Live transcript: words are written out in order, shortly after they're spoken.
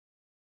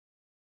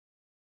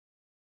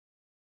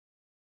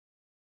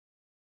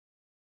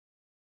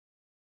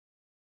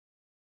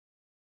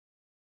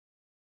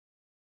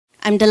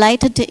I'm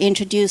delighted to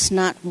introduce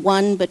not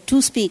one but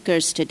two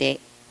speakers today.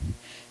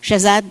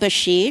 Shahzad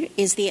Bashir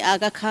is the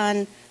Aga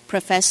Khan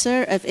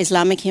Professor of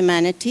Islamic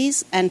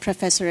Humanities and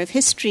Professor of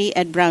History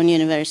at Brown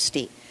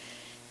University.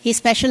 He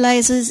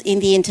specializes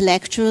in the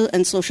intellectual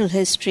and social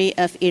history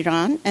of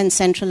Iran and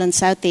Central and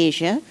South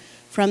Asia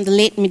from the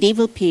late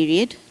medieval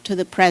period to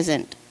the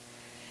present.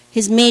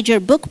 His major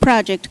book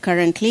project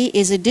currently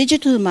is a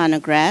digital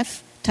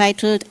monograph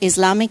titled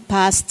Islamic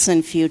Pasts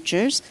and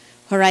Futures,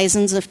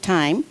 Horizons of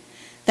Time,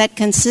 that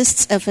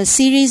consists of a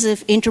series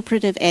of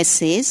interpretive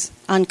essays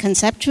on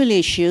conceptual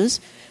issues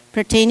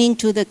pertaining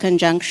to the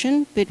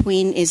conjunction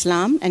between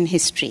Islam and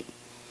history.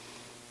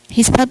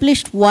 He's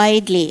published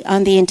widely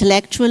on the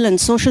intellectual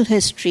and social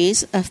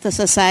histories of the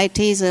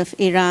societies of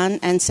Iran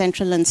and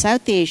Central and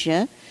South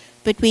Asia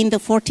between the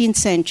 14th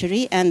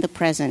century and the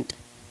present.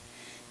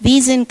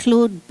 These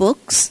include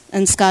books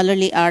and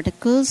scholarly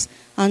articles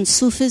on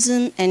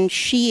Sufism and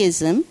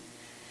Shiism,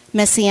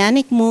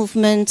 messianic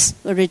movements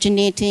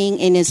originating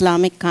in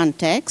Islamic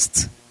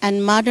contexts,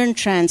 and modern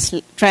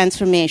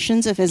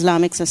transformations of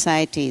Islamic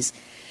societies.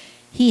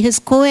 He has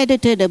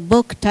co-edited a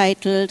book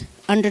titled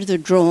Under the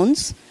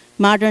Drones,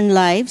 Modern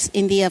Lives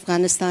in the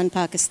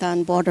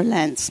Afghanistan-Pakistan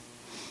Borderlands.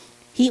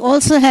 He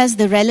also has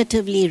the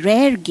relatively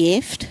rare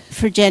gift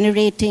for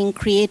generating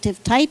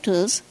creative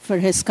titles for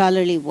his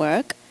scholarly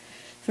work.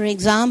 For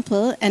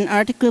example, an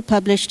article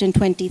published in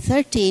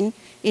 2013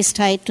 is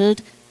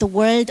titled The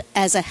World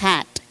as a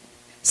Hat,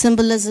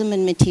 Symbolism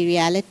and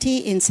Materiality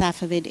in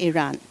Safavid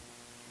Iran.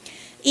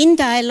 In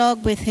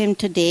dialogue with him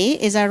today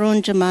is our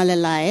own Jamal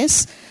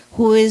Elias,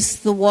 who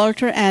is the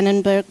Walter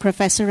Annenberg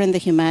Professor in the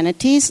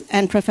Humanities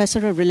and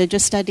Professor of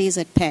Religious Studies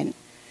at Penn.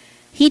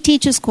 He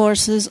teaches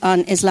courses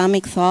on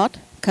Islamic thought,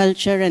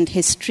 culture, and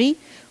history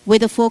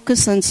with a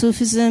focus on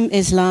Sufism,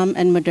 Islam,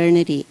 and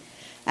modernity,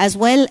 as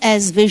well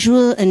as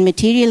visual and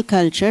material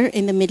culture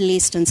in the Middle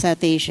East and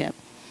South Asia.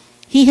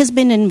 He has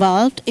been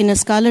involved in a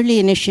scholarly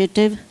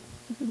initiative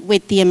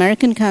with the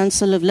American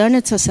Council of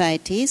Learned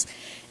Societies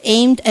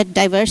aimed at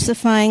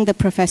diversifying the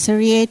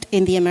professoriate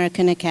in the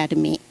American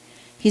Academy.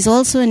 He's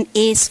also an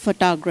ace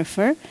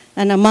photographer,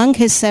 and among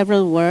his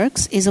several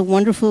works is a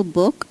wonderful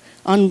book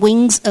on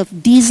wings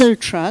of diesel,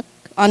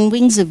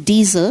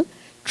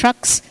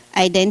 trucks,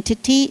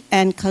 identity,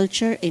 and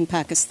culture in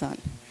Pakistan.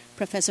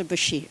 Professor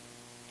Bashir.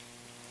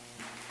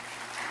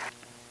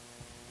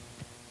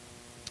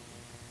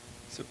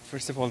 So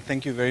first of all,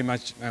 thank you very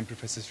much,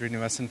 Professor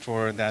Srinivasan,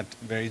 for that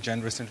very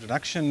generous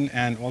introduction,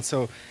 and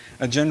also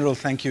a general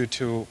thank you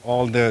to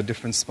all the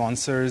different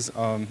sponsors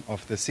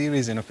of the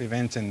series and of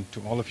events, and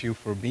to all of you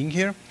for being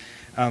here.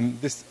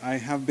 I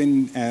have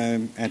been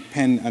at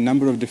Penn a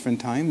number of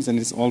different times, and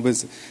it's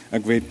always a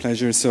great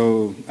pleasure.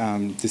 So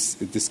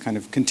this kind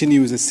of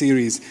continues a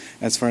series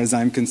as far as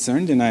I'm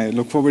concerned, and I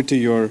look forward to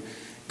your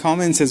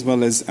comments as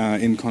well as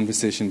in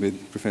conversation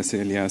with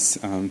Professor Elias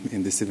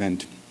in this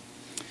event.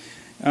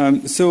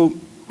 So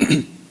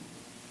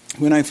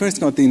when I first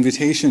got the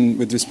invitation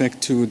with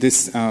respect to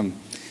this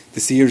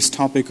year's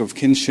topic of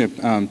kinship,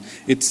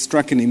 it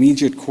struck an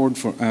immediate chord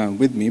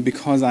with me,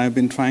 because I have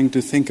been trying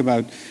to think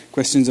about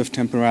questions of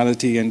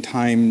temporality and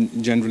time,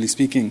 generally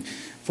speaking,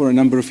 for a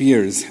number of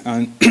years.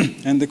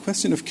 And the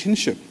question of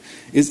kinship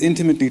is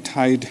intimately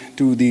tied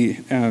to the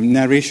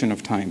narration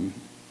of time.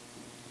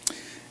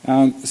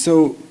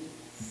 So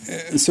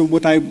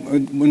what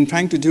I'm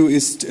trying to do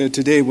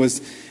today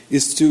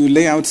is to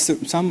lay out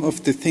some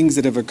of the things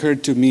that have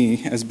occurred to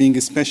me as being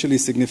especially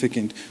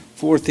significant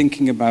for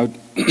thinking about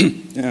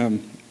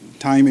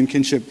time and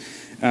kinship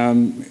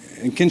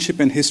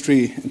and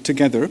history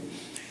together.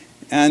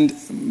 And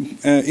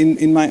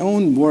in my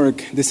own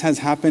work, this has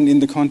happened in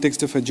the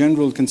context of a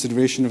general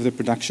consideration of the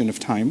production of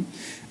time.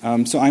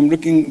 So I'm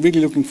really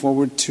looking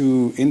forward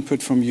to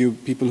input from you,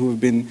 people who have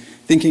been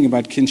thinking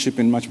about kinship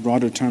in much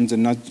broader terms,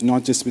 and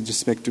not just with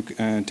respect to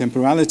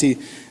temporality,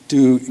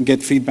 to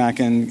get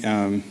feedback and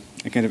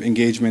a kind of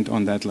engagement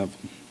on that level.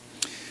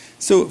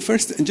 So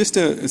first, just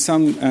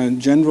some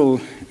general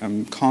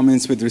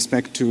comments with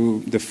respect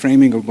to the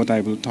framing of what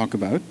I will talk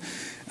about.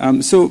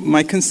 So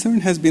my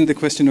concern has been the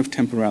question of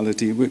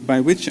temporality, by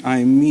which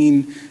I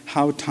mean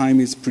how time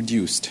is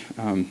produced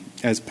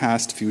as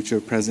past, future,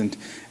 present,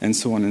 and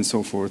so on and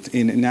so forth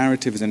in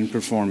narratives and in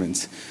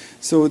performance.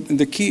 So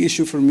the key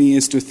issue for me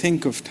is to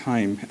think of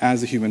time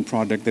as a human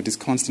product that is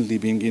constantly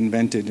being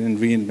invented and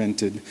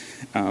reinvented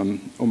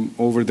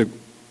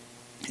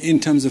in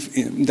terms of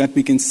that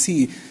we can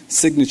see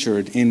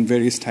signatured in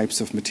various types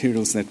of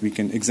materials that we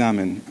can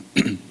examine.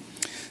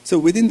 So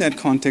within that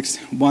context,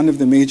 one of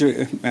the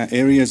major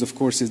areas, of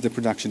course, is the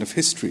production of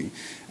history.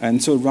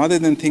 And so rather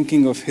than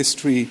thinking of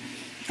history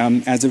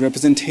as a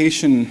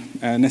representation,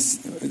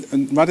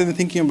 rather than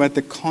thinking about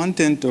the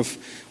content of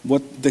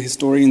what the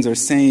historians are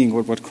saying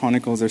or what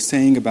chronicles are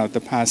saying about the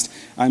past,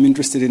 I'm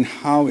interested in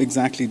how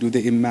exactly do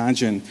they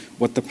imagine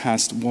what the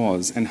past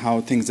was and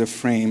how things are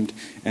framed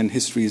and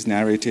history is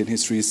narrated,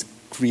 history is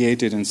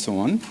created, and so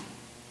on.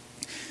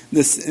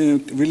 This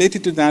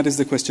related to that is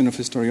the question of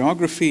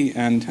historiography,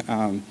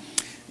 and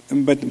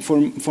but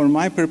for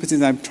my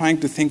purposes, I'm trying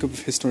to think of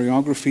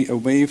historiography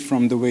away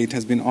from the way it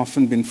has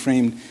often been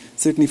framed,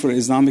 certainly for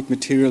Islamic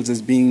materials,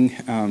 as being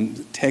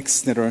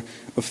texts that are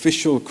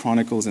official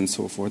chronicles and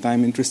so forth.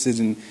 I'm interested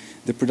in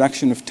the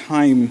production of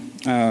time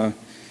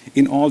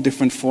in all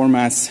different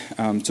formats,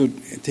 so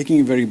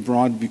taking a very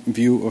broad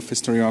view of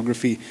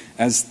historiography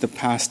as the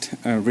past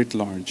writ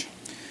large.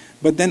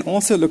 But then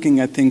also looking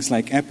at things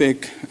like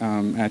epic,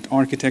 at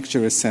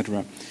architecture,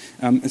 etc.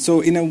 So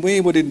in a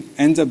way, what it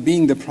ends up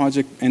being, the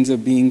project ends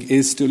up being,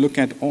 is to look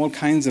at all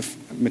kinds of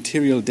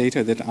material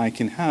data that I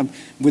can have,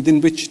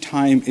 within which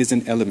time is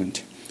an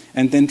element,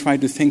 and then try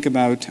to think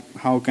about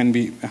how can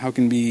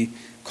we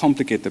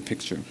complicate the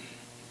picture.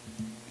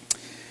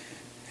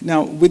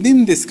 Now,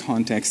 within this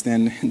context,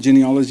 then,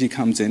 genealogy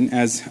comes in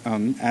as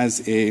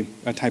a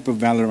type of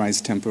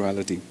valorized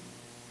temporality.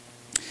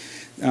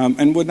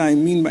 And what I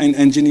mean by,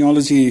 and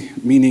genealogy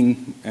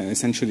meaning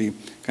essentially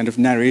kind of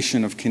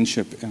narration of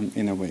kinship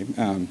in a way.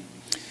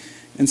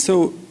 And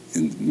so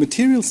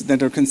materials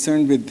that are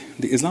concerned with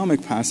the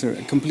Islamic past are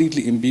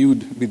completely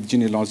imbued with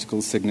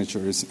genealogical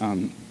signatures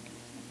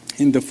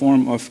in the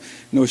form of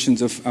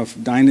notions of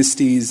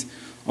dynasties,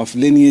 of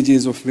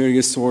lineages of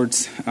various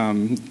sorts,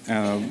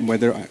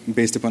 whether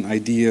based upon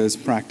ideas,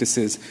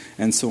 practices,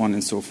 and so on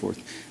and so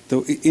forth.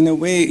 So in a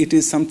way, it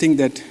is something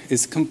that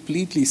is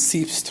completely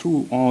seeps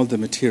through all the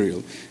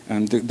material.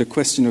 The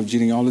question of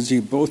genealogy,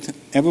 both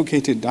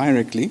evocated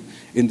directly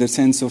in the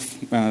sense of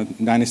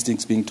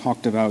dynasties being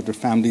talked about or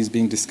families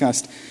being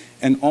discussed,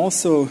 and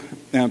also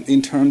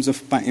in terms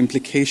of by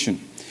implication,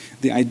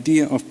 the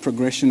idea of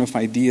progression of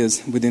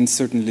ideas within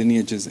certain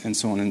lineages and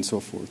so on and so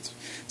forth.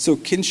 So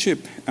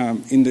kinship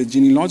in the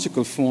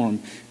genealogical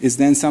form is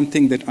then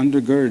something that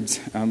undergirds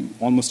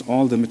almost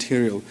all the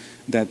material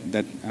that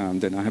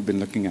I have been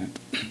looking at.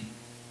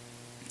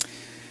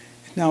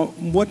 Now,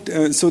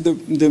 so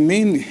the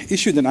main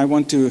issue that I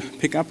want to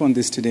pick up on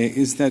this today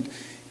is that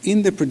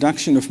in the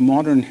production of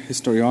modern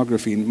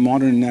historiography,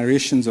 modern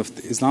narrations of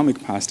the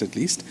Islamic past at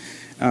least,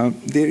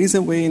 there is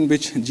a way in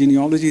which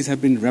genealogies have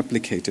been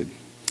replicated.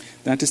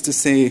 That is to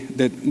say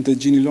that the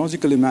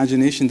genealogical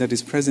imagination that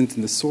is present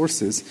in the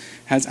sources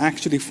has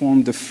actually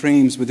formed the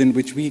frames within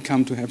which we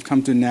have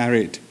come to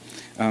narrate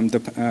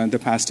the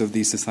past of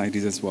these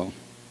societies as well.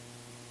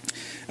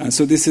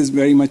 So this is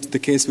very much the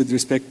case with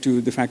respect to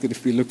the fact that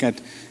if we look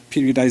at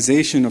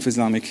periodization of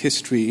Islamic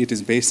history, it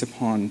is based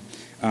upon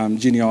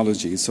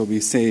genealogy. So we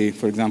say,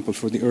 for example,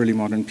 for the early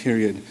modern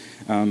period,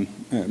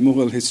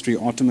 Mughal history,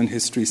 Ottoman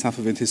history,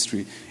 Safavid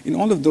history. In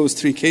all of those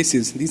three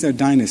cases, these are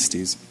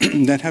dynasties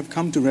that have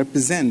come to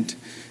represent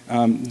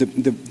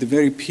the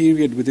very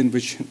period within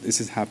which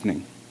this is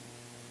happening.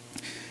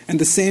 And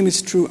the same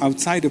is true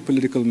outside of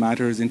political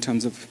matters in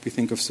terms of, if we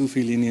think of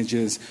Sufi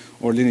lineages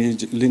or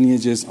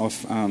lineages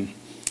of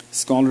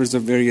scholars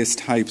of various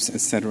types,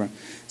 etc.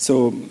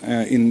 So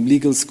in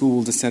legal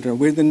schools, etc.,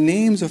 where the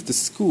names of the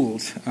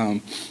schools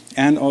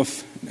and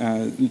of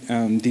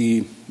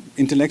the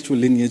intellectual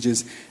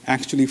lineages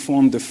actually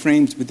form the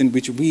frames within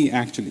which we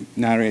actually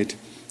narrate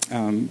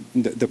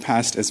the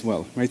past as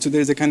well, right? So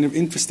there's a kind of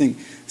interesting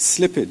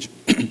slippage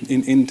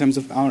in terms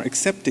of our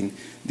accepting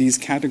these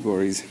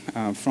categories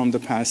from the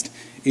past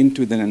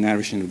into the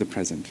narration of the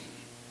present.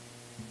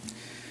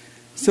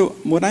 So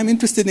what I'm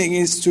interested in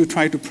is to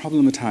try to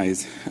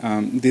problematize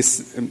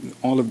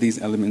all of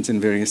these elements in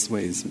various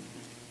ways.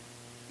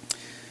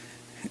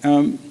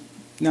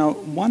 Now,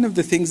 one of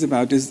the things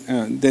about is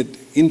that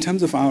in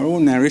terms of our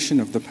own narration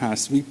of the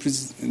past,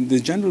 the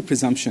general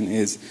presumption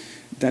is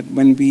that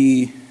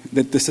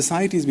that the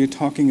societies we're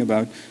talking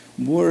about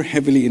were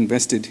heavily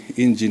invested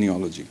in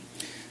genealogy.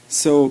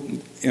 So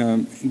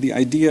the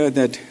idea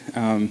that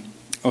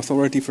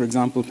authority, for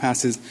example,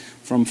 passes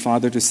from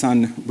father to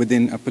son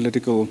within a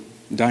political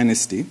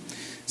dynasty.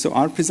 So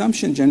our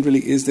presumption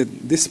generally is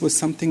that this was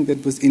something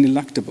that was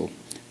ineluctable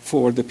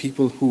for the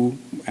people who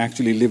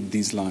actually lived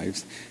these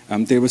lives.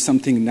 There was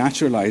something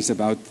naturalized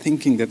about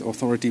thinking that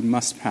authority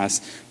must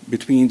pass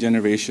between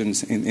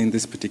generations in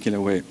this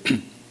particular way.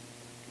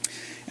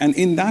 And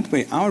in that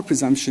way, our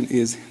presumption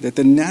is that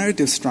the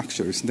narrative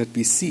structures that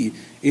we see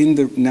in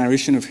the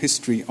narration of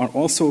history are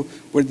also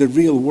were the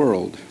real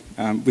world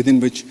within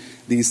which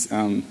these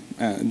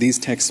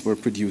texts were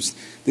produced.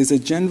 There's a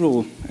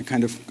general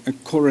kind of a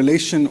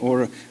correlation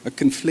or a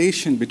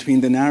conflation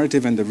between the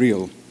narrative and the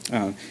real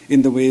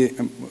in the way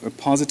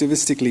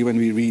positivistically when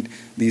we read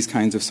these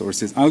kinds of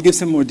sources. I'll give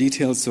some more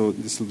details so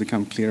this will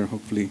become clear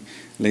hopefully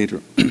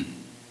later.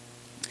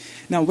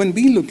 Now, when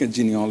we look at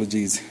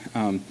genealogies,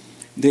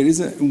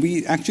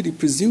 we actually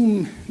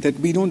presume that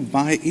we don't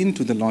buy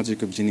into the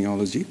logic of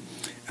genealogy,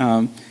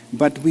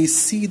 but we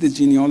see the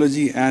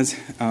genealogy as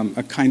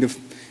a kind of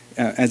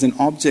as an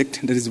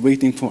object that is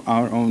waiting for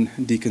our own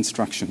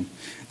deconstruction,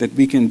 that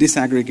we can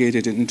disaggregate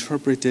it and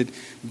interpret it.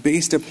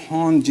 Based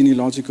upon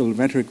genealogical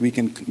rhetoric, we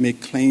can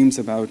make claims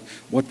about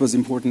what was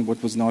important,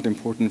 what was not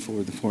important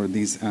for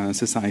these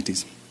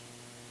societies.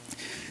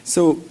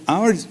 So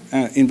our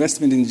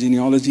investment in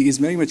genealogy is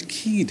very much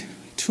keyed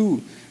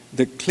to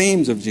the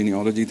claims of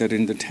genealogy that are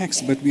in the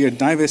text, but we are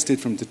divested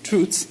from the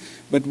truths,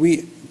 but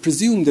we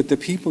presume that the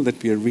people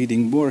that we are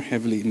reading more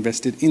heavily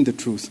invested in the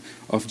truth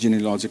of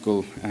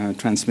genealogical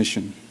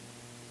transmission.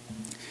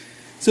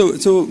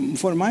 So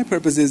for my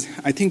purposes,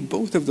 I think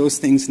both of those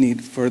things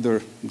need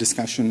further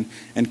discussion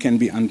and can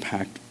be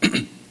unpacked.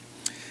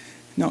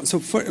 Now, so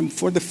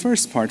for the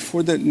first part,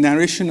 for the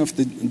narration of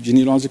the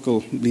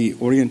genealogically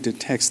oriented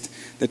text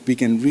that we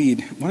can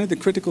read, one of the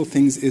critical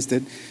things is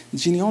that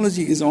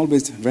genealogy is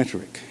always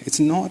rhetoric. It's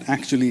not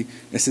actually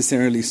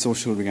necessarily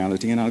social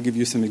reality, and I'll give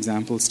you some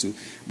examples to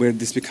where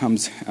this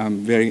becomes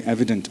very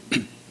evident.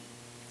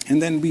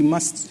 And then we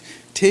must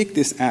take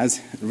this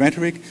as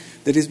rhetoric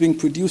that is being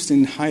produced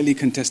in highly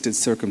contested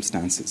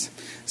circumstances.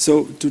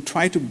 So to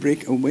try to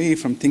break away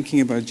from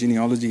thinking about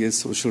genealogy as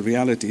social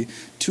reality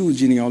to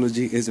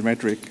genealogy as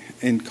rhetoric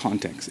in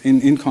context,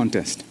 in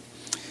contest.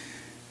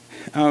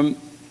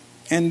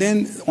 And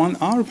then on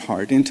our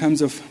part, in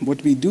terms of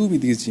what we do with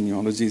these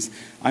genealogies,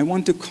 I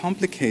want to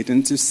complicate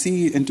and to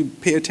see and to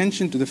pay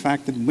attention to the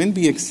fact that when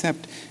we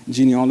accept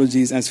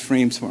genealogies as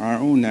frames for our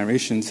own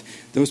narrations,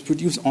 those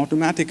produce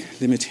automatic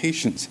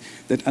limitations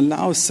that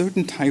allow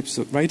certain types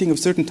of writing of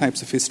certain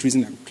types of histories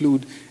and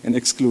include and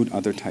exclude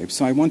other types.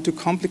 So I want to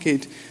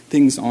complicate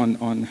things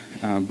on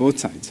both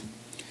sides.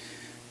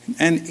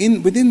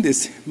 And within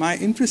this, my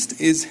interest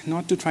is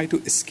not to try to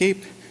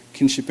escape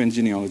kinship and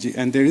genealogy,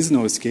 and there is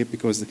no escape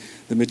because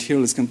the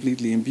material is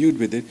completely imbued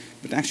with it,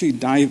 but actually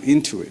dive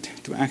into it,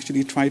 to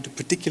actually try to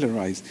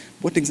particularize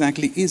what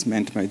exactly is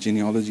meant by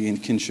genealogy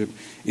and kinship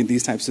in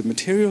these types of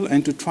material,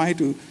 and to try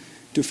to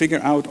figure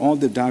out all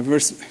the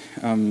diverse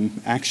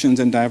actions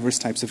and diverse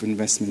types of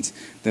investments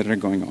that are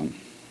going on.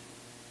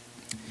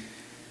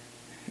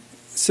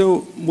 So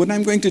what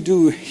I'm going to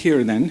do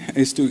here then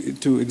is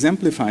to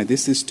exemplify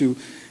this, is to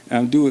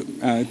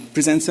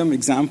present some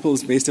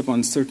examples based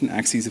upon certain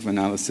axes of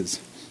analysis.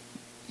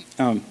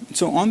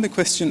 So on the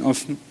question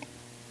of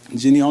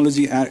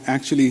genealogy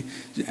actually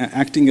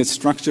acting as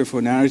structure for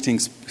narrating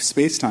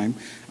space-time,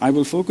 I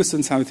will focus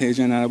on South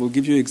Asia, and I will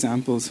give you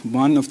examples,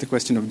 one of the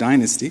question of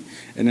dynasty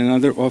and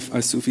another of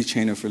a Sufi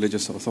chain of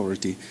religious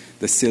authority,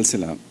 the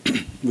silsila,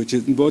 which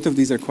is, both of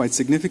these are quite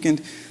significant.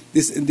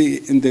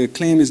 The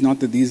claim is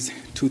not that these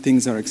two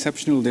things are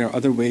exceptional. There are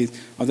other ways,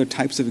 other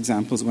types of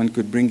examples one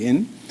could bring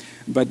in.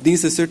 But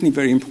these are certainly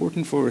very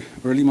important for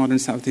early modern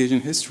South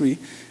Asian history,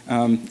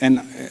 and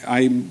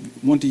I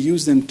want to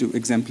use them to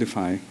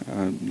exemplify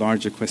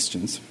larger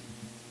questions.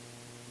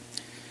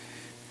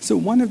 So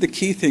one of the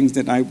key things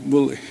that I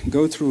will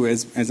go through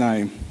as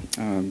I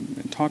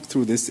talk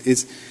through this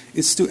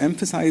is to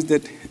emphasize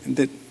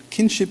that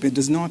kinship, it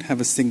does not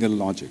have a single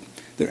logic.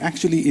 There are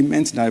actually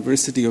immense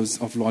diversity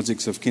of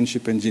logics of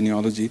kinship and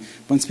genealogy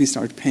once we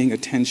start paying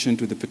attention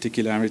to the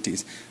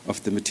particularities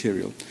of the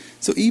material.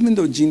 So even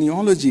though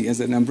genealogy as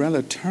an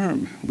umbrella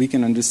term we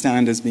can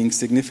understand as being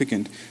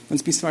significant,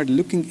 once we start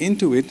looking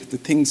into it, the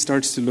thing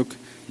starts to look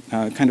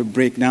kind of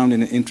break down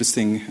in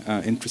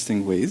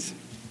interesting ways.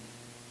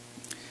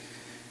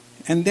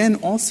 And then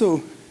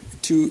also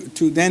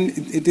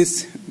it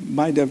is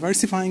by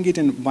diversifying it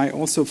and by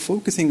also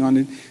focusing on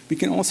it, we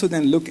can also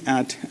then look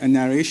at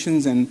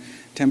narrations and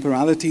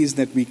temporalities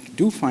that we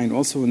do find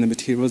also in the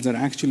materials that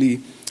actually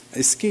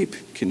escape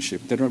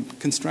kinship, that are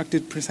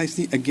constructed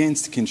precisely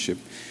against kinship.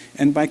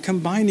 And by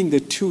combining the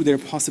two, there are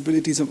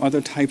possibilities of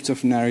other types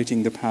of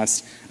narrating the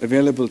past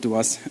available to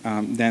us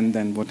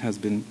than what has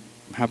been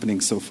happening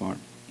so far.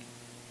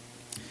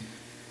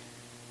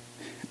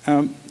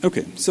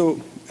 Okay,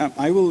 so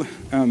I will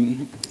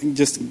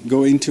just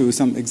go into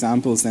some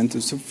examples then.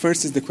 So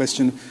first is the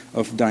question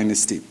of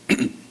dynasty.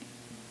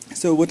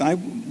 So what I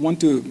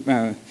want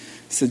to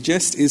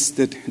suggest is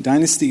that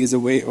dynasty is a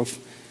way of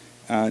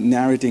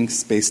narrating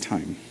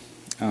space-time.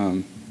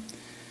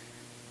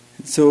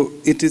 So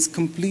it is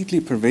completely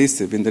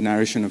pervasive in the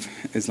narration of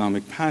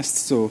Islamic past.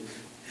 So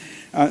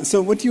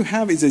what you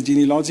have is a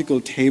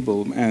genealogical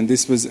table, and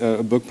this was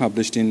a book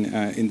published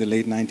in the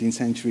late 19th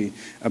century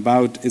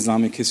about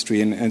Islamic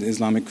history and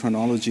Islamic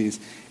chronologies,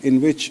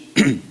 in which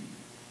the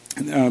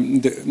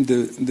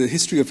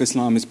history of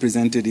Islam is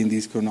presented in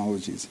these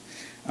chronologies.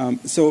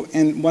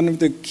 And one of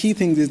the key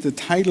things is the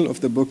title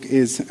of the book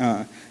is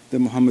the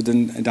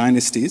Muhammadan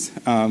dynasties,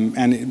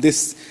 and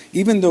this,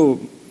 even though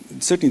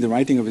certainly the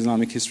writing of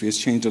Islamic history has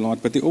changed a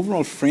lot, but the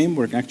overall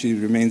framework actually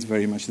remains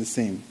very much the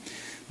same.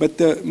 But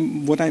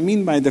what I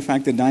mean by the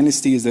fact that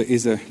dynasty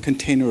is a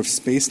container of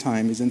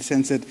space-time is in the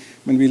sense that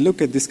when we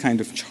look at this kind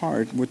of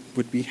chart, what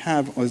we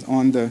have is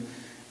on the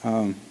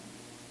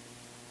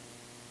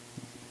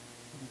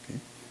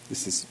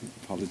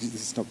apologies,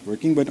 this stopped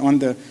working, but on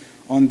the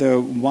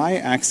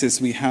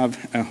y-axis we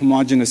have a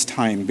homogeneous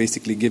time,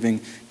 basically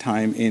giving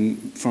time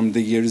from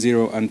the year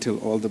 0 until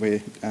all the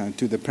way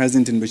to the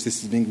present in which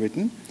this is being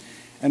written.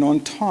 And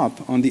on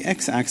top, on the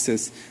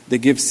x-axis, they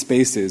give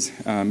spaces,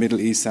 Middle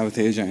East, South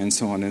Asia, and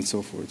so on and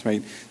so forth,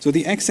 right? So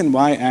the x and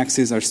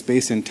y-axis are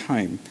space and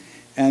time.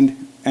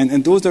 And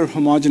those are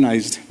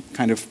homogenized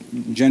kind of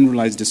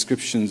generalized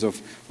descriptions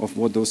of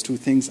what those two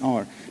things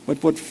are.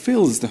 But what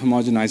fills the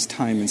homogenized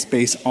time and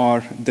space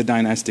are the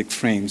dynastic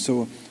frames.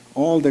 So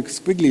all the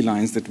squiggly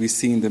lines that we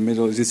see in the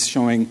middle is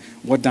showing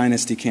what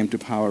dynasty came to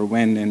power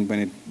when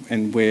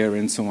and where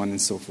and so on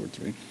and so forth.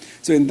 Right?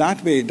 So in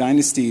that way,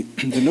 dynasty,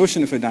 the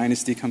notion of a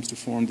dynasty comes to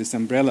form this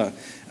umbrella,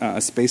 a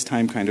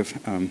space-time kind of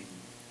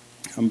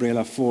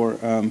umbrella for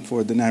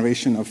the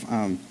narration of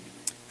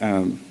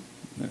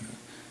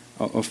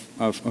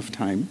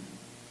time.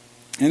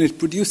 And it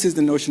produces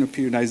the notion of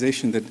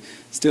periodization that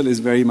still is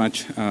very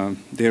much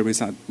there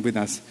with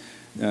us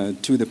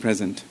to the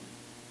present.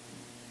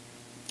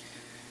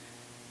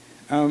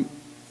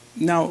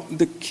 Now,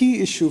 the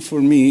key issue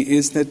for me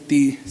is that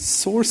the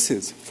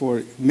sources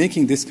for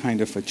making this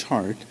kind of a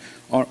chart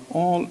are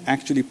all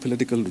actually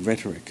political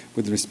rhetoric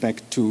with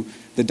respect to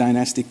the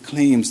dynastic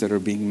claims that are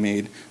being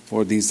made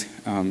for these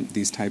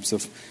types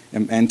of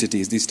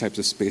entities, these types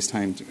of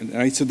space-time.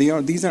 Right? So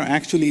these are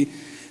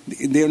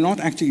not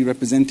actually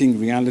representing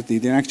reality.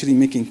 They're actually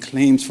making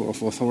claims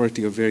of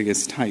authority of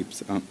various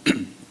types.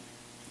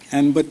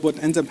 But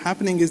what ends up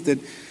happening is that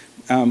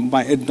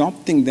by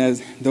adopting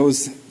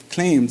those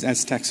claims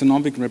as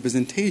taxonomic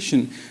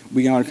representation,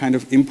 we are kind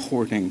of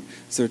importing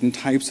certain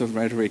types of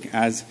rhetoric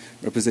as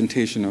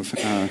representation of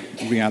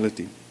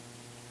reality.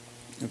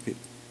 Okay.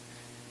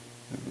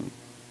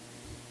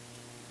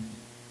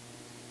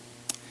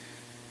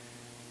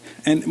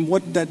 And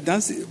what that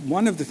does,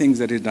 one of the things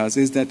that it does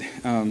is that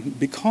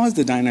because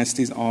the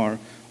dynasties are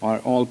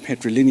all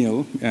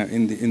patrilineal,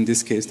 in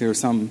this case there are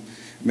some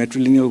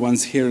matrilineal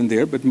ones here and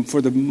there, but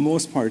for the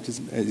most part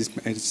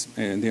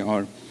they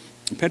are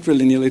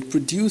patrilineal, it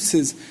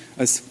produces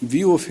a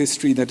view of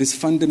history that is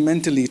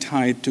fundamentally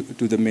tied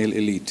to the male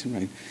elite.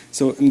 Right?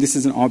 So this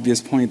is an obvious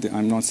point.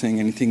 I'm not saying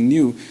anything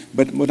new.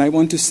 But what I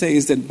want to say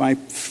is that by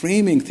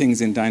framing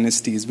things in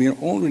dynasties, we are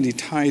already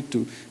tied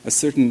to a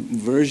certain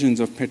versions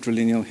of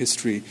patrilineal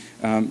history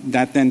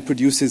that then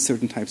produces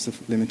certain types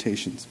of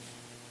limitations.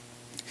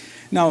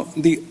 Now,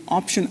 the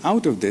option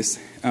out of this,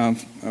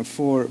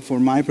 for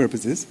my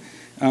purposes,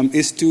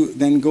 is to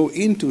then go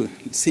into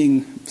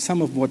seeing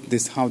some of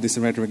how this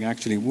rhetoric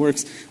actually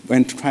works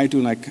and try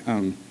to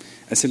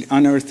essentially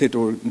unearth it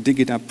or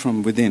dig it up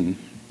from within.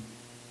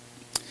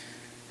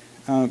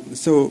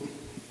 So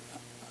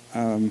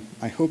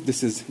I hope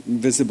this is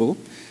visible,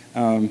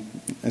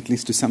 at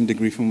least to some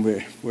degree from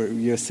where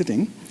you're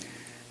sitting.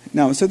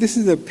 Now, so this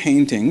is a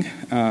painting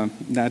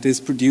that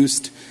is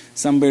produced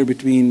somewhere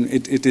between,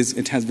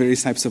 it has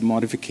various types of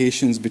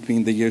modifications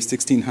between the year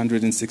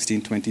 1600 and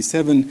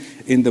 1627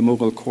 in the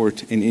Mughal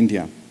court in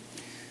India.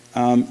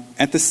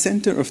 At the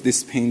center of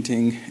this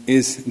painting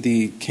is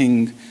the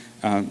king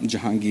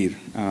Jahangir,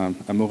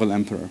 a Mughal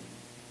emperor,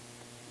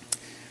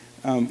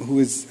 who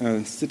is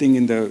sitting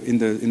in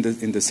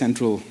the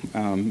central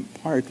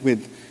part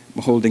with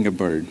holding a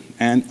bird,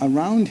 and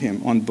around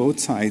him on both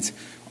sides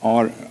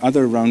are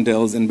other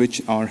roundels in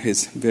which are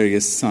his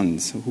various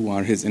sons, who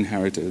are his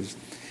inheritors.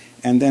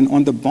 And then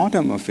on the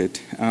bottom of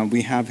it,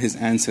 we have his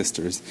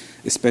ancestors,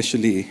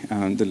 especially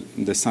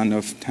the son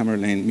of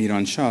Tamerlane,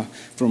 Miran Shah,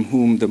 from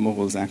whom the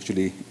Mughals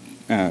actually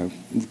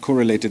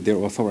correlated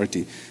their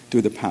authority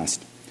to the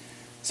past.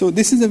 So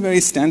this is a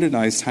very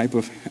standardized type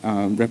of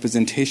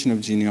representation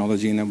of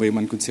genealogy. In a way,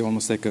 one could say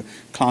almost like a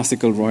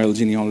classical royal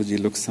genealogy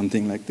looks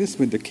something like this,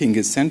 with the king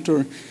is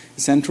central,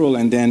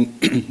 and then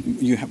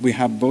we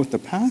have both the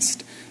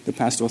past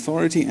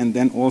authority, and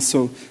then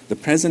also the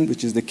present,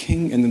 which is the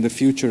king, and then the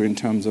future in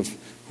terms of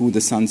who the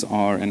sons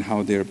are and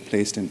how they're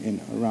placed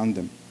in around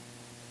them.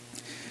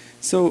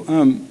 So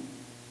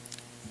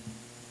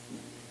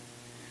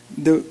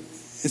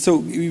so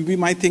we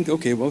might think,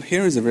 okay, well,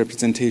 here is a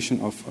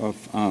representation of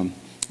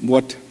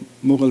what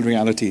Mughal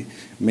reality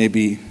may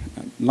be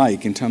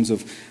like in terms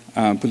of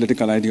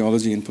political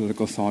ideology and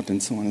political thought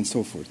and so on and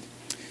so forth.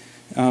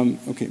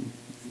 Okay,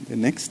 the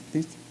next,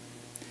 please.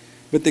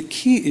 But the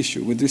key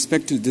issue with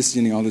respect to this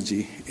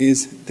genealogy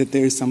is that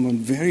there is someone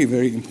very,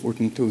 very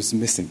important who is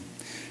missing.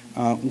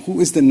 Who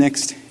is the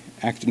next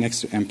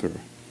emperor?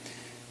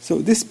 So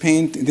this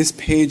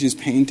page is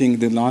painting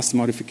the last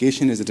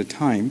modification is at a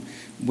time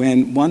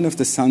when one of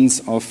the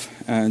sons of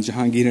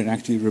Jahangir had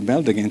actually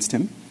rebelled against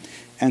him.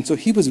 And so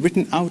he was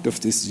written out of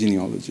this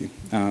genealogy.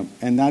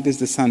 And that is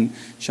the son,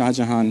 Shah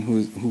Jahan,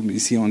 who we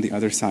see on the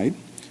other side,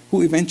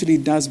 who eventually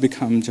does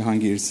become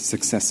Jahangir's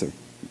successor.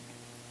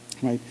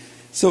 Right?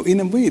 So in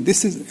a way,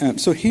 this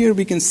is so here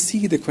we can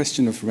see the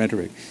question of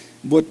rhetoric.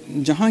 What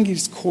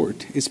Jahangir's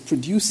court is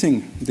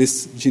producing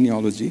this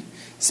genealogy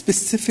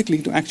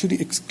specifically to actually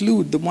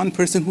exclude the one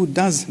person who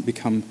does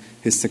become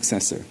his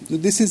successor. So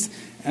this is,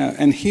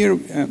 and here,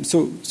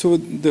 so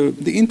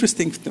the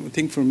interesting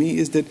thing for me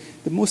is that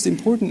the most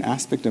important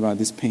aspect about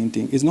this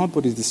painting is not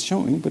what it is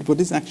showing, but what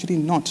is actually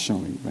not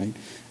showing,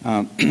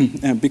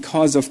 right?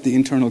 Because of the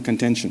internal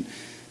contention.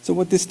 So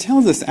what this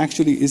tells us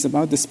actually is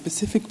about the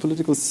specific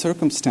political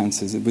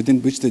circumstances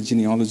within which the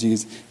genealogy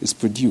is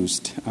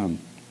produced.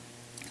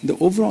 The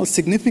overall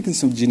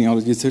significance of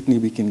genealogy certainly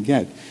we can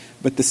get,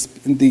 but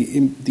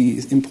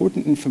the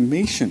important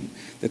information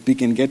that we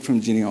can get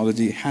from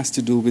genealogy has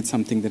to do with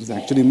something that is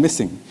actually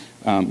missing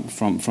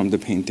from the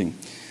painting.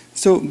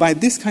 So by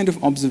this kind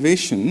of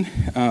observation,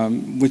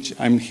 which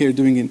I'm here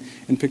doing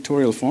in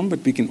pictorial form,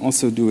 but we can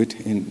also do it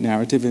in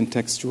narrative and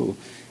textual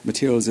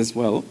materials as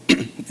well,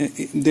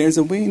 there's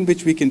a way in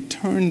which we can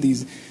turn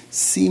these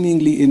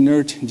seemingly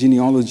inert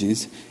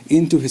genealogies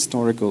into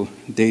historical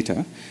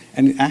data,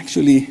 and it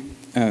actually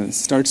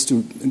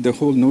the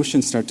whole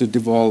notion starts to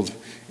devolve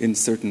in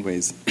certain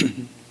ways.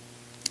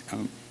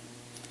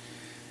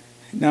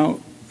 Now,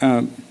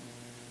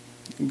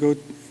 go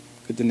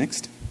to the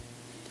next.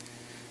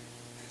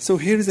 So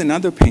here is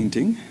another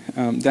painting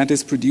that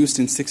is produced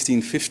in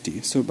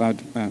 1650, so about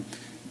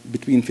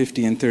between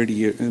 50 and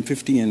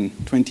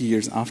 20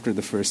 years after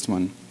the first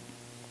one.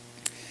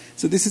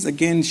 So this is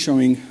again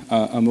showing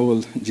a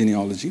Mughal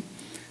genealogy.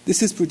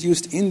 This is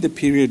produced in the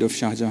period of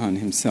Shah Jahan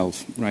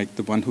himself, right,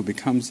 the one who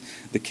becomes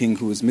the king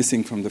who is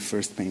missing from the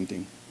first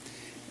painting.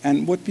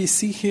 And what we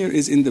see here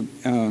is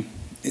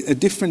a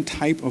different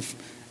type of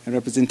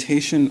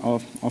representation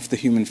of the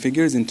human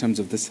figures in terms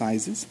of the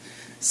sizes.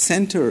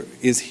 Center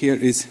is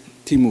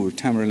Timur,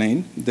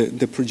 Tamerlane,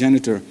 the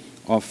progenitor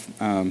of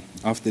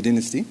the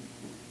dynasty.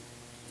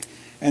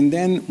 And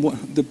then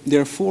there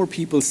are four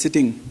people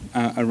sitting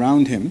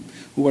around him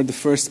who are the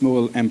first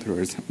Mughal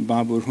emperors,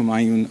 Babur,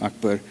 Humayun,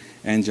 Akbar,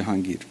 and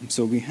Jahangir.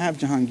 So we have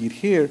Jahangir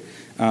here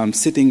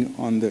sitting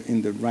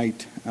in the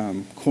right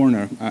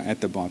corner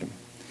at the bottom.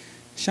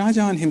 Shah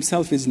Jahan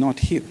himself is not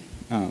here.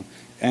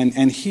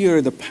 And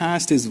here the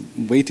past is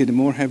weighted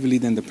more heavily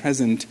than the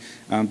present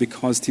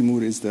because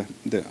Timur is the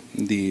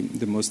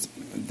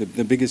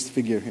biggest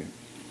figure here.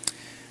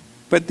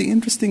 But the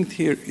interesting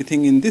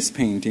thing in this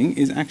painting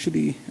is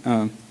actually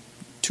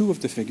two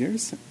of the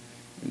figures.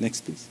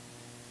 Next, please.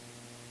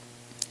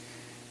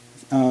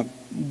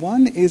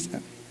 One is,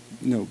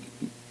 no,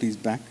 please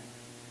back.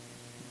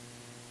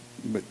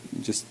 But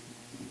just,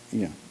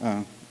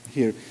 yeah,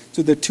 here.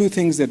 So there are two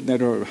things that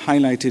are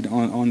highlighted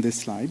on this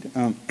slide.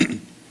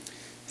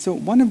 So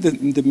one of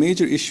the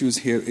major issues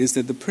here is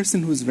that the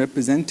person who is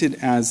represented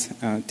as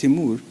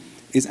Timur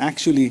is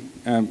actually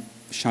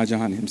Shah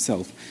Jahan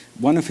himself.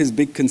 One of his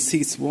big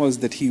conceits was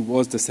that he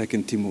was the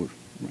second Timur.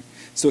 Right?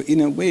 So in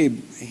a way,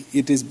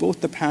 it is both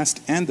the past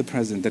and the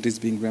present that is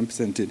being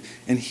represented,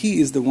 and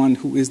he is the one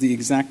who is the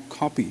exact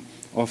copy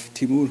of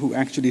Timur, who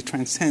actually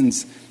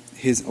transcends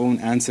his own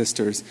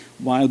ancestors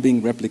while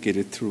being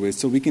replicated through it.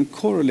 So we can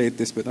correlate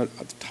this with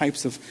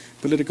types of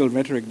political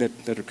rhetoric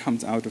that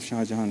comes out of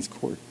Shah Jahan's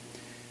court.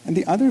 And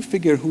the other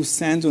figure who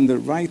stands on the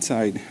right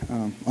side,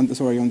 on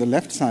the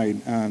left side,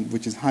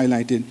 which is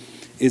highlighted,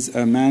 is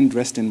a man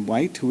dressed in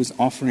white who is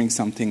offering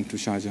something to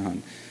Shah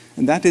Jahan.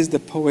 And that is the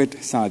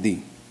poet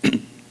Sa'di,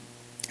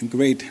 a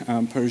great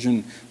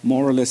Persian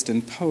moralist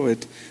and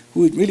poet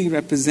who really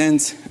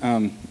represents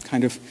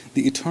kind of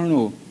the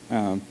eternal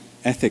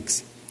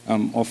ethics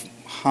of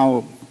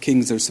how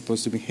kings are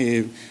supposed to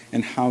behave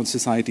and how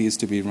society is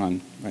to be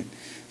run. Right?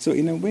 So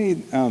in a way,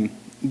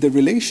 the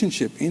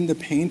relationship in the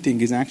painting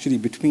is actually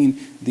between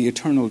the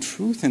eternal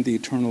truth and the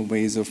eternal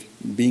ways of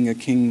being a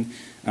king,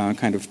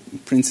 kind of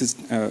princess,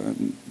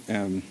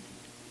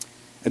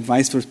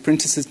 advice for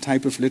princesses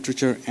type of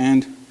literature,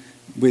 and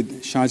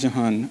with Shah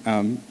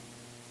Jahan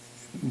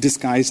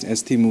disguised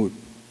as Timur.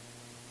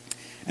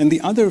 And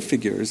the other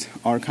figures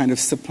are kind of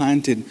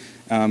supplanted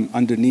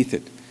underneath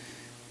it.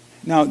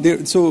 Now,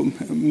 so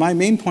my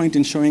main point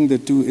in showing the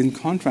two in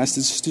contrast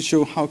is just to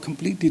show how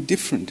completely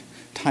different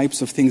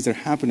types of things that are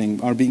happening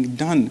are being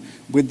done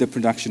with the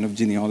production of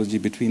genealogy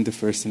between the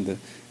first and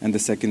the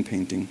second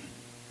painting.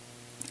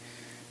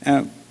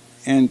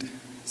 And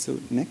so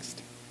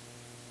next.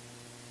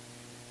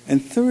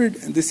 And third,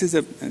 this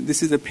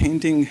is a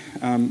painting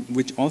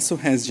which also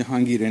has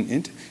Jahangir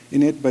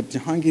in it, but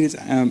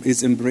Jahangir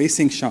is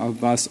embracing Shah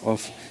Abbas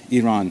of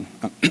Iran.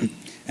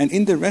 And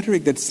in the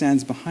rhetoric that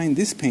stands behind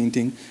this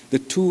painting, the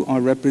two are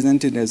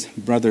represented as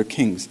brother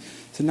kings.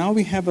 So now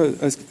we have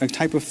a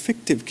type of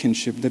fictive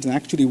kinship that's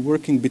actually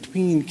working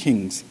between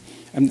kings.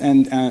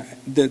 And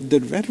the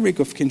rhetoric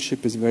of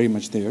kinship is very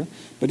much there,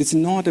 but it's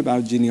not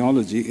about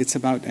genealogy.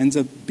 Ends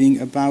up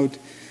being about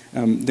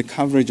the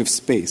coverage of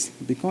space.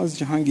 Because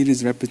Jahangir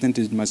is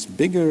represented much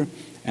bigger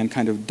and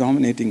kind of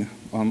dominating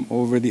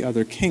over the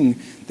other king,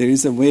 there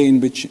is a way in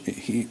which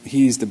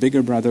he is the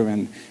bigger brother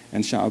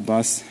and Shah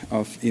Abbas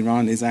of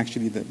Iran is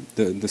actually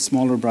the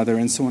smaller brother,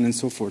 and so on and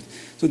so forth.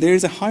 So there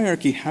is a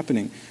hierarchy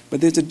happening, but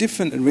there's a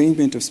different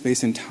arrangement of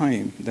space and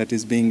time that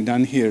is being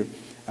done here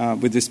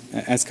with this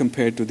as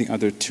compared to the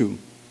other two.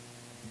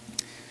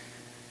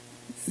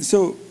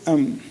 So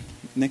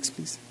next,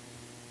 please.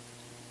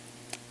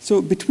 So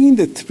between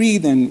the three,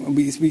 then,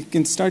 we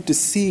can start to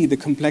see the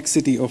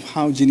complexity of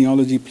how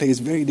genealogy plays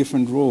very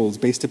different roles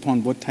based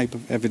upon what type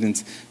of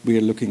evidence we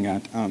are looking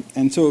at.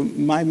 And so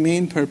my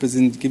main purpose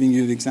in giving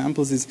you the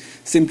examples is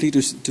simply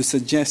to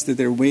suggest that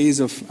there are ways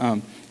of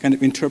kind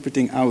of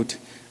interpreting out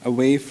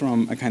away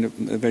from a kind of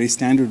a very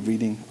standard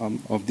reading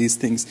of these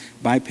things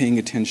by paying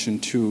attention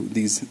to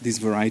these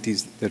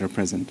varieties that are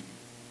present.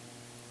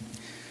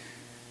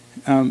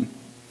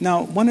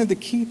 Now, one of the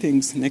key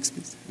things, next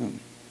please,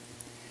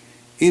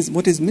 is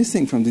what is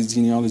missing from these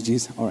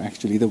genealogies are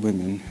actually the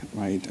women,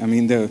 right? I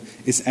mean,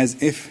 it's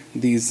as if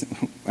these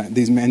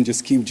men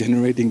just keep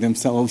generating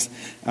themselves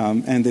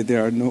and that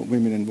there are no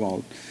women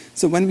involved.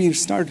 So when we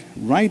start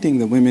writing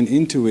the women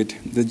into it,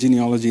 the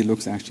genealogy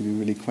looks actually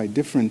really quite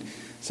different.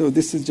 So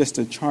this is just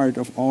a chart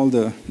of all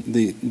the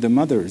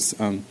mothers,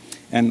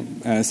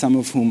 and some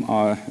of whom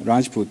are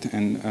Rajput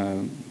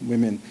and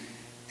women.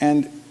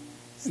 And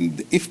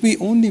if we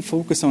only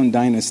focus on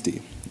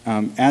dynasty,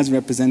 as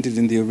represented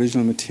in the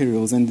original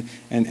materials and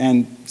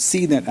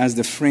see that as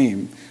the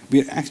frame,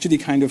 we're actually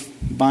kind of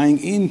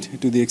buying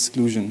into the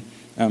exclusion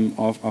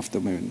of the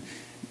women.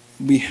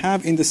 We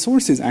have in the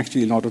sources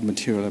actually a lot of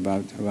material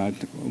about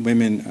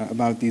women,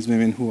 about these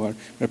women who are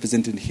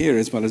represented here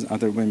as well as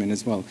other women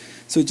as well.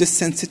 So just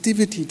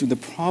sensitivity to the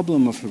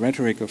problem of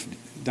rhetoric of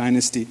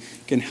dynasty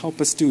can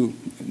help us to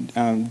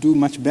do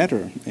much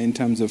better in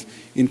terms of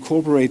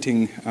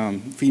incorporating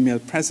female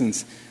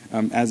presence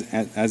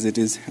as it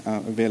is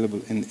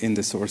available in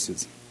the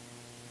sources.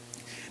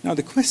 Now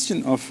the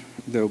question of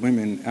the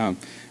women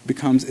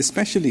becomes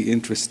especially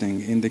interesting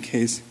in the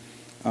case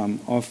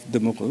of the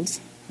Mughals.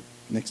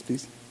 Next,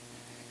 please.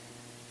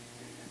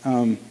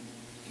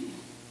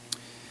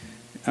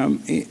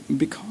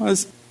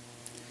 Because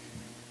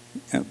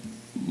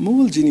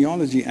Mughal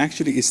genealogy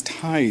actually is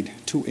tied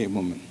to a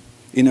woman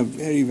in a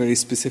very, very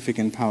specific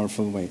and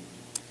powerful way.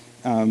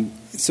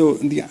 So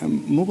the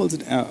Mughals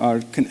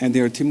they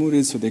are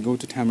Timurids, so they go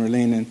to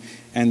Tamerlane,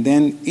 and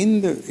then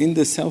in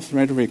the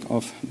self-rhetoric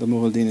of the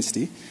Mughal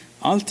dynasty,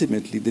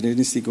 ultimately the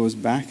dynasty goes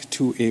back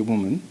to a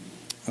woman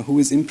who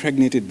is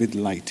impregnated with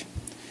light.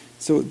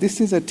 So this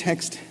is a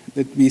text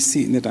that we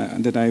see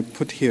that I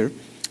put here,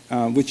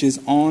 which is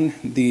on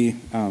the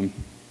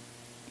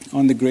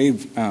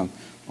grave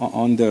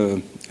on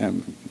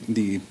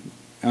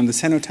the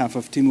cenotaph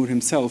of Timur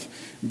himself,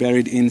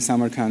 buried in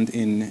Samarkand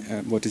in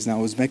what is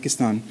now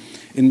Uzbekistan,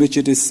 in which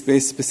it is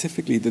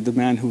specifically that the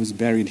man who is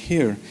buried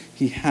here,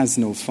 he has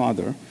no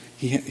father.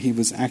 He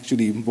was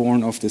actually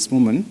born of this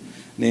woman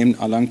named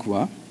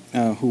Alankua,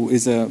 who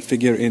is a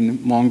figure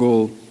in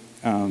Mongol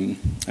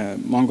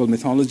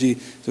mythology,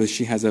 so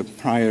she has a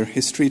prior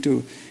history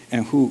to,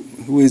 and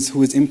who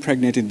is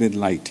impregnated with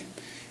light.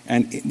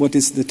 And what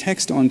is the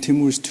text on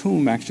Timur's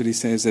tomb actually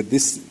says that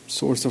this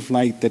source of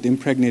light that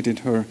impregnated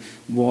her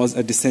was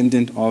a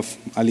descendant of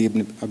Ali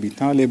ibn Abi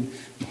Talib,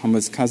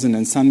 Muhammad's cousin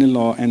and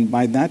son-in-law, and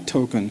by that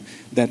token,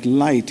 that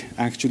light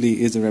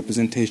actually is a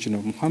representation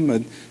of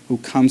Muhammad, who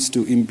comes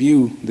to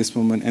imbue this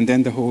woman, and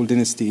then the whole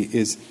dynasty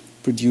is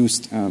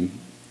produced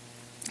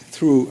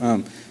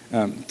through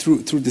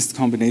this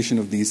combination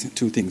of these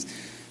two things.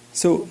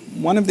 So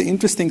one of the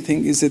interesting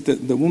things is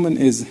that the woman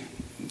is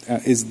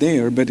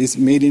there, but is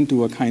made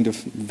into a kind of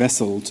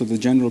vessel. So the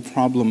general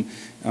problem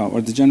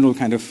or the general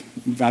kind of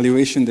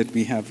valuation that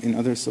we have in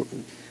other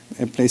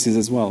places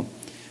as well.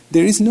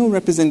 There is no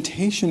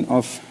representation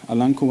of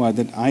Alankua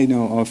that I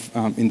know of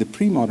in the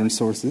pre-modern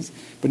sources,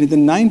 but in the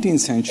 19th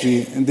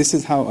century, and this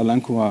is how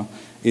Alankua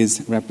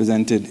is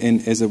represented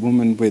as a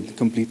woman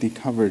completely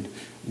covered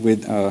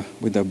with a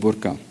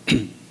burqa.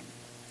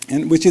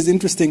 And which is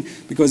interesting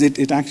because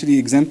it actually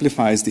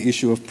exemplifies the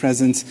issue of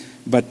presence,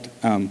 but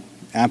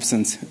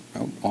absence,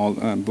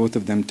 both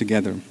of them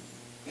together.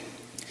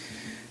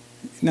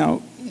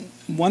 Now,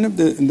 one of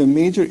the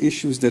major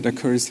issues that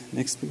occurs,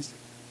 next please,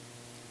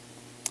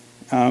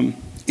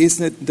 is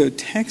that the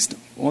text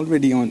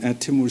already at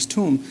Timur's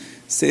tomb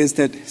says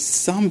that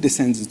some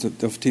descendants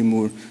of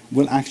Timur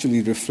will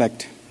actually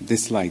reflect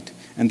this light,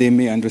 and they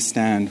may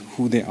understand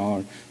who they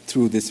are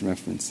through this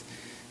reference.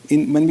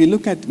 When we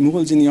look at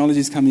Mughal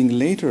genealogies coming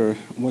later,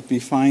 what we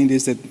find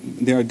is that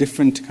there are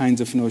different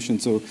kinds of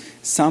notions. So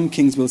some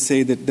kings will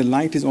say that the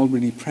light is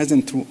already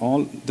present through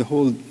the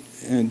whole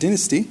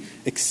dynasty,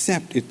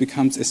 except it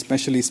becomes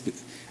especially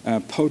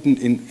potent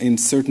in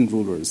certain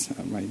rulers,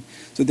 right?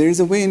 So there is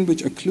a way in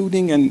which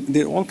occluding, and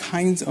there are all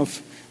kinds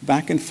of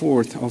back and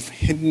forth of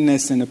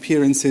hiddenness and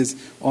appearances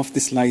of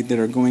this light that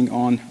are going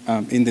on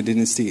in the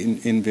dynasty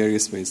in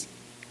various ways.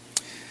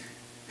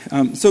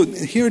 So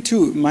here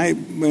too, my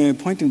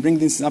point in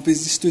bringing this up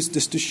is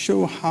just to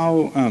show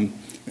how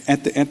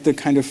at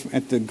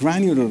the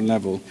granular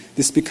level,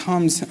 this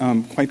becomes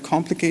quite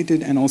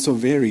complicated and also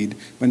varied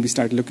when we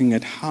start looking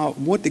at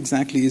what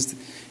exactly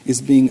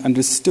is being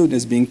understood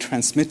as being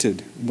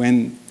transmitted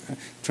when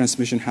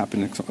transmission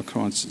happens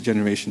across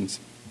generations.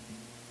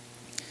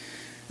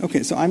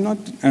 Okay, so I'm not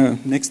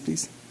next,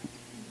 please.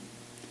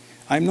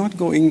 I'm not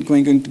going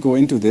to go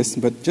into this,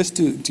 but just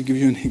to give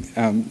you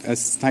a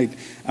slight,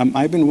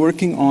 I've been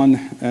working on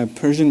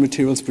Persian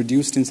materials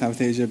produced in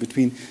South Asia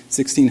between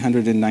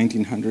 1600 and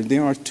 1900.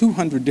 There are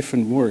 200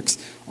 different works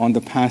on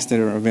the past that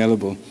are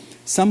available.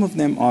 Some of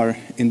them are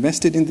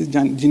invested in the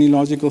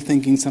genealogical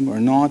thinking, some are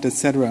not,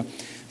 etc.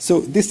 So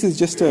this is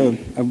just a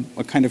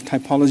kind of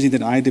typology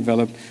that I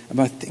developed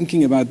about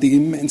thinking about the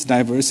immense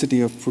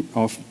diversity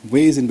of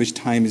ways in which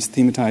time is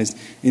thematized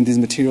in these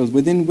materials,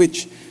 within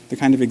which the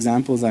kind of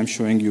examples I'm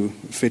showing you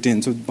fit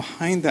in. So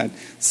behind that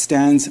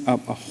stands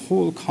up a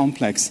whole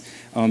complex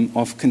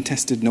of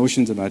contested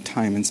notions about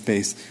time and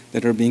space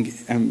that are being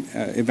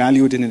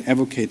evaluated and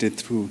evocated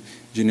through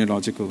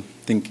genealogical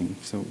thinking.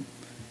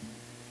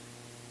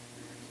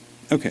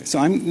 Okay, so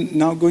I'm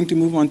now going to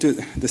move on to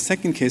the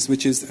second case,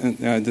 which is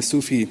the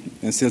Sufi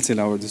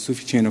silsila, or the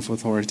Sufi chain of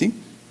authority.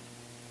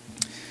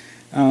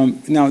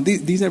 Now,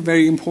 these are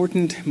very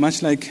important,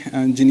 much like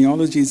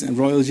genealogies and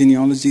royal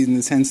genealogies, in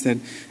the sense that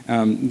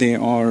they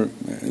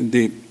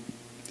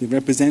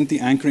represent the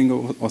anchoring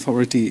of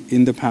authority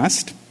in the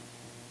past.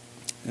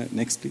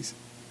 Next, please.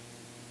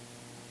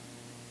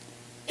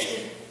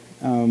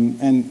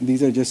 And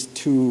these are just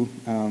two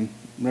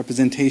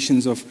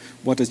representations of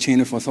what a chain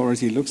of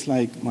authority looks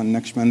like, one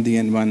Naqshbandi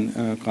and one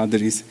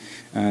Qadiri's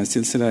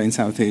silsila in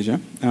South Asia.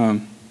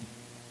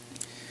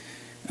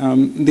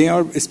 They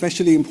are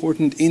especially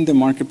important in the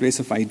marketplace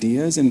of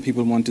ideas, and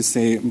people want to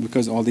say,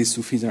 because all these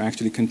Sufis are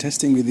actually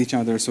contesting with each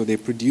other, so they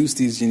produce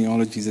these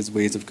genealogies as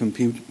ways of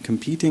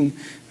competing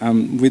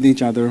with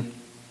each other.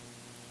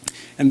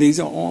 And these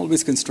are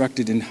always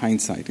constructed in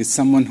hindsight. It's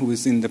someone who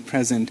is in the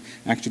present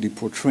actually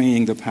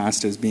portraying the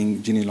past as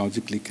being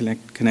genealogically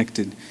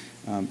connected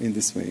in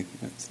this way.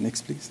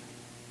 Next, please.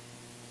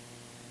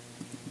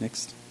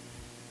 Next.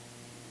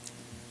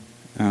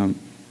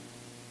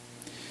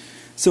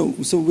 So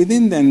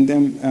within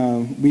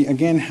them we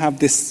again have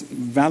this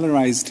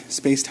valorized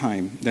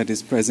space-time that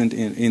is present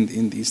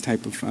in these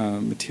type of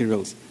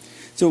materials.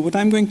 So what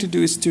I'm going to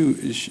do is to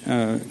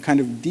kind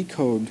of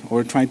decode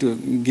or try to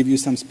give you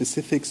some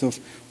specifics of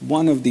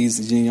one of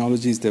these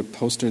genealogies, the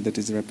poster that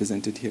is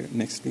represented here.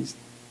 Next, please.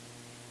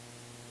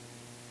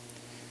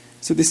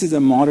 So this is a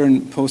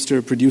modern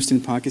poster produced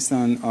in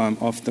Pakistan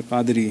of the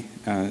Qadiri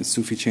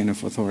Sufi chain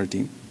of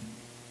authority.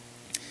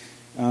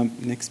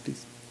 Next,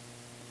 please.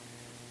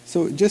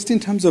 So just in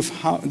terms of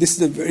how, this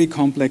is a very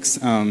complex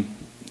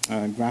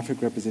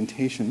graphic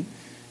representation.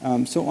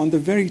 So on the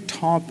very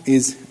top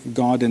is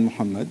God and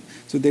Muhammad.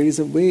 So there is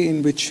a way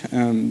in which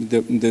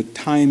the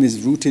time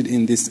is rooted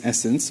in this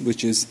essence,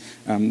 which is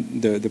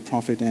the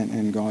Prophet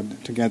and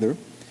God together.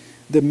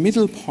 The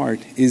middle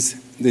part is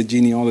the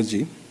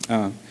genealogy,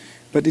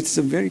 but it's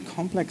a very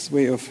complex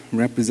way of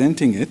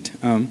representing it,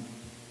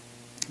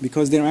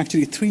 because there are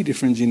actually three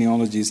different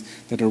genealogies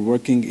that are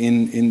working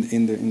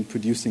in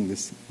producing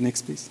this.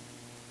 Next, please.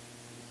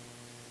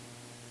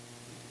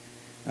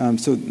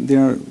 So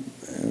there are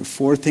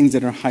four things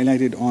that are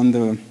highlighted on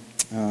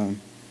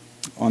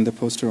the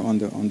poster on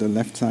the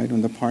left side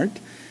on the part,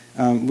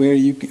 where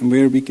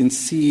we can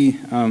see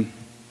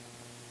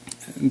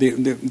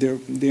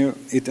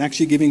it's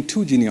actually giving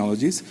two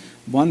genealogies,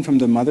 one from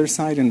the mother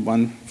side and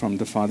one from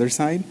the father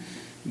side.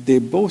 They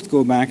both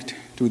go back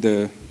to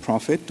the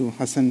Prophet, to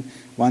Hassan,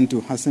 one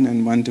to Hassan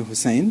and one to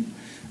Hussein,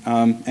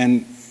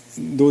 and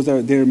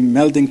they're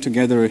melding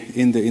together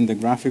in the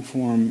graphic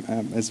form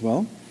as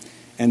well.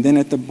 And then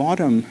at the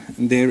bottom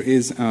there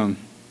is a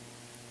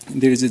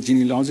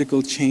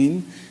genealogical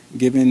chain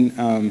given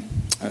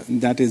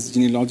that is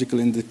genealogical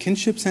in the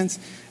kinship sense,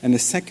 and a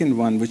second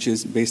one which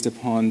is based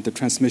upon the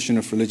transmission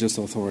of religious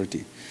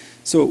authority.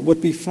 So what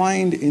we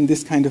find in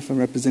this kind of a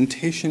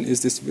representation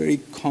is this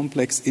very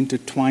complex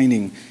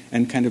intertwining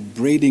and kind of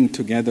braiding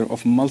together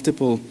of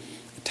multiple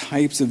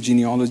types of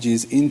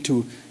genealogies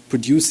into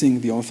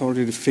producing the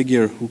authoritative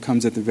figure who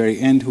comes at the very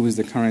end, who is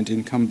the current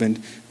incumbent,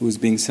 who is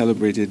being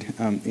celebrated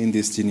in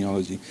this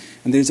genealogy.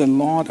 And there's a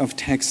lot of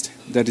text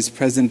that is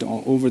present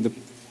all over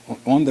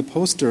on the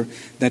poster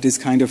that is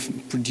kind of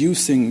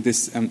producing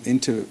this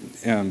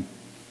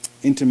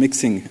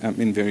intermixing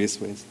in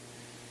various ways.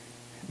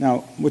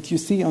 Now, what you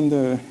see on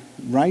the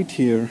right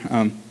here,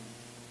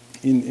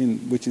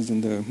 which is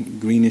in the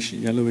greenish,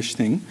 yellowish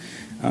thing,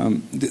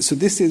 so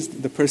this is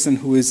the person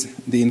who is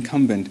the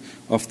incumbent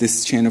of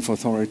this chain of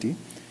authority.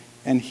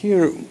 And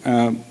here,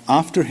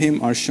 after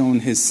him are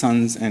shown his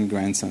sons and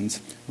grandsons,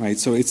 right?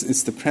 So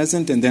it's the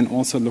present and then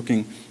also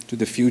looking to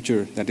the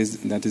future that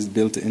is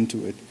built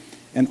into it.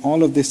 And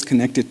all of this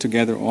connected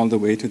together all the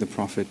way to the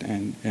Prophet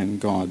and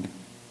God.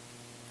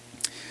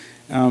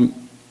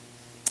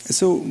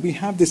 So we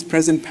have this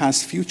present,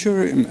 past,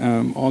 future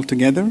all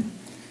together.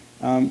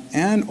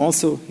 And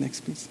also,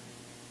 next please.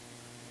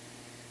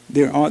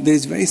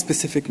 There's very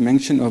specific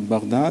mention of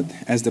Baghdad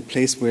as the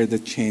place where the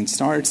chain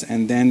starts,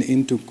 and then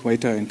into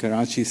Quetta and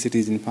Karachi,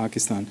 cities in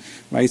Pakistan,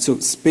 right? So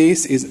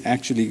space is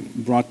actually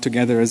brought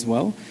together as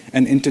well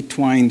and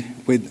intertwined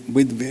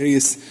with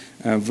various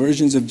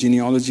versions of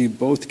genealogy,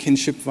 both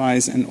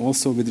kinship-wise and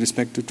also with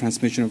respect to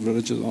transmission of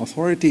religious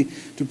authority,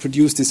 to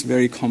produce this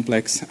very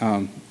complex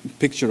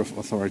picture of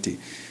authority.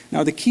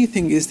 Now, the key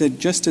thing is that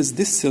just as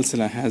this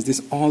silsila has this,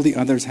 all the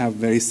others have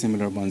very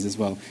similar ones as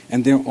well,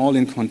 and they're all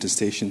in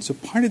contestation. So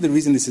part of the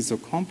reason this is so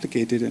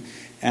complicated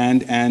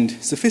and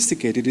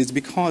sophisticated is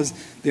because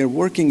they're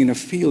working in a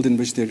field in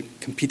which they're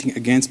competing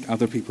against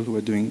other people who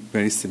are doing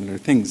very similar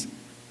things.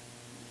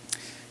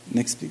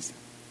 Next, please.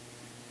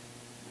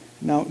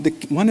 Now,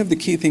 one of the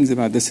key things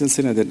about the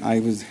silsila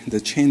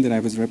the chain that I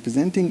was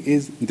representing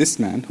is this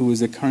man, who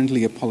is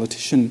currently a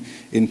politician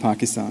in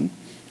Pakistan,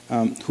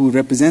 who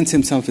represents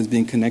himself as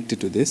being connected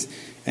to this.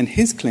 And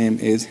his claim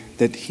is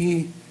that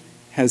he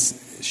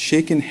has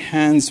shaken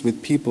hands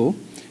with people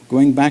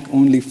going back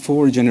only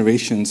 4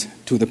 generations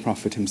to the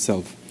Prophet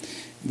himself.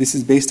 This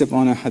is based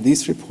upon a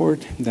hadith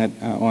report that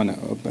on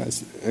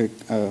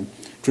a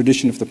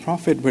tradition of the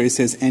Prophet, where it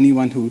says,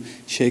 anyone who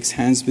shakes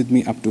hands with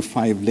me up to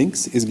 5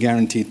 links is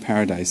guaranteed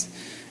paradise.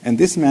 And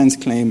this man's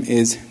claim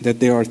is that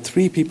there are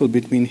 3 people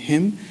between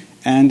him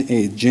and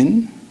a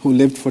jinn who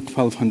lived for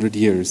 1,200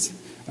 years.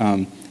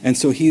 And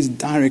so he's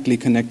directly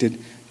connected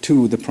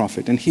to the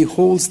Prophet. And he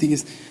holds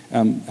these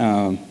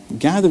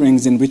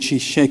gatherings in which he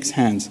shakes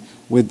hands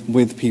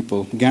with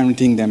people,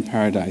 guaranteeing them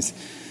paradise.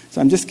 So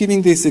I'm just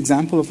giving this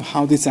example of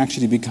how this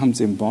actually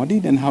becomes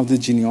embodied and how the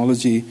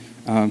genealogy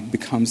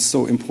becomes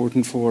so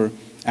important for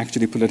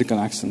actually political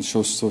action,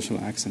 social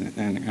action,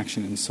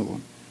 and so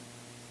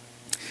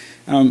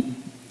on.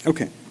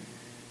 Okay.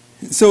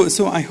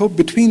 So I hope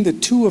between the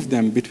two of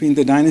them, between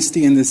the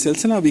dynasty and the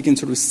silsila, we can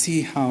sort of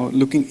see how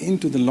looking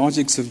into the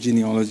logics of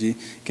genealogy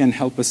can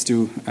help us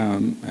to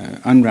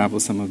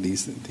unravel some of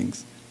these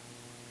things.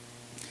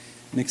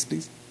 Next,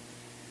 please.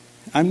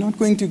 I'm not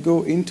going to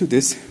go into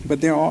this,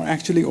 but there are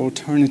actually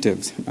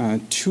alternatives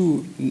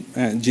to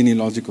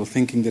genealogical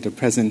thinking that are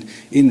present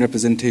in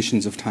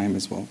representations of time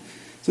as well.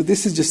 So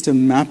this is just a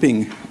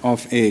mapping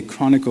of a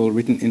chronicle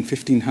written in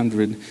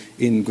 1500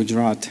 in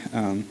Gujarat,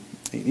 in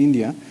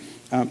India,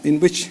 in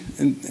which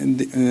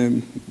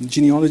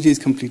genealogy is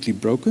completely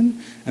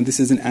broken, and this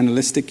is an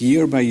analytic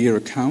year-by-year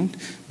account,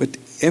 but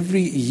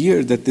every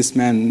year that this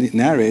man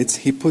narrates,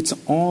 he puts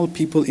all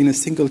people in a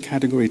single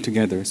category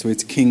together. So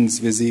it's kings,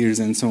 viziers,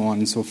 and so on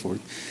and so forth.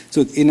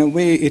 So in a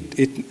way,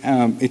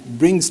 it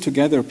brings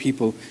together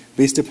people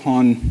based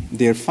upon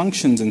their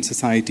functions in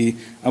society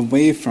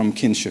away from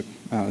kinship.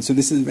 So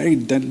this is a very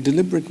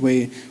deliberate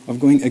way of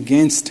going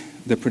against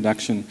the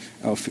production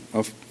of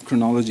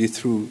chronology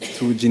through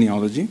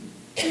genealogy.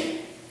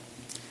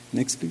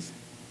 Next, please.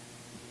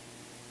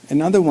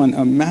 Another one,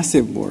 a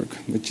massive work,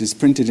 which is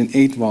printed in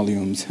 8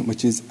 volumes,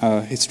 which is a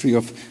history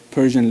of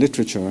Persian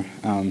literature,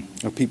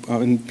 of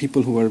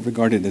people who are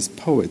regarded as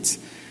poets.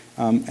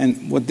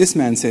 And what this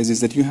man says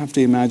is that you have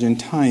to imagine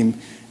time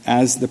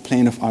as the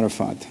plain of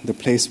Arafat, the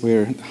place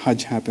where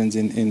Hajj happens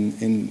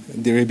in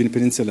the Arabian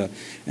Peninsula.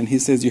 And he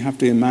says you have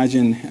to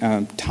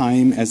imagine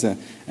time as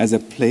a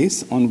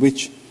place on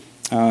which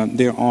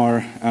there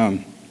are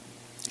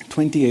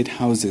 28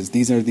 houses.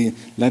 These are the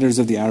letters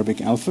of the Arabic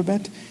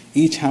alphabet.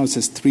 Each house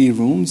has 3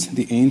 rooms,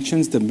 the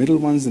ancients, the middle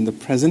ones, and the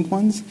present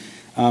ones.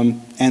 And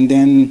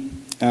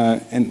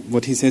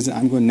what he says,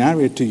 I'm going to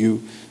narrate to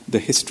you the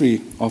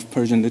history of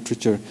Persian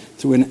literature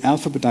through an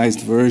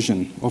alphabetized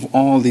version of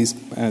all these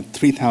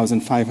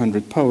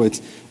 3,500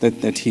 poets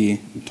that he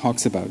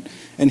talks about.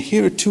 And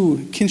here,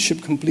 too,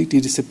 kinship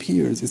completely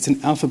disappears. It's an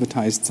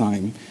alphabetized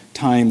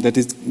time that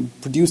is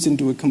produced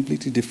into a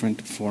completely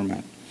different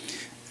format.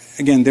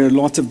 Again, there are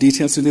lots of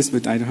details to this,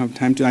 but I don't have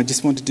time to. I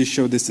just wanted to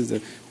show this as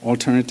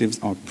alternatives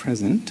are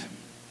present.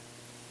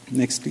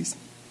 Next, please.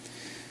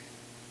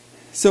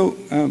 So,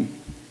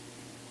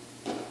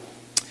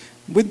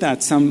 with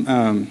that, some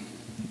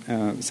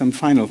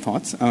final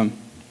thoughts.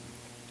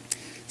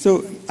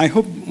 So, I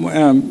hope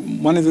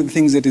one of the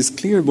things that is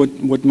clear,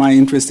 what my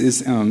interest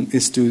is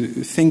to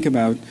think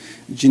about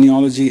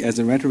genealogy as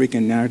a rhetoric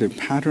and narrative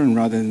pattern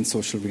rather than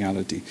social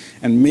reality.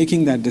 And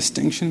making that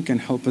distinction can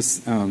help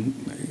us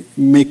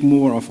make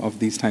more of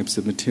these types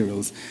of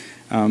materials.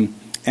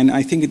 And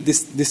I think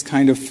this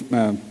kind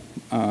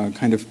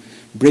of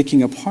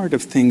breaking apart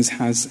of things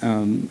has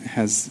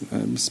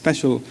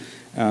special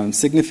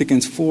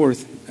significance for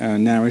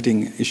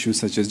narrating issues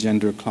such as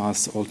gender,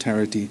 class,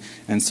 alterity,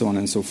 and so on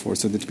and so forth,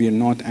 so that we are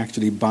not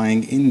actually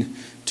buying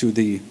into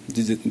the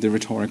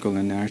rhetorical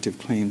and narrative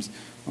claims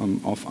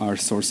of our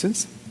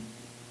sources.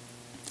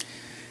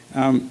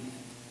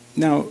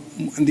 Now,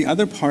 the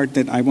other part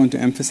that I want to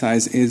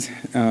emphasize is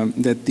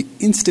that the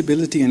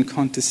instability and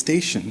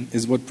contestation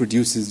is what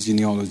produces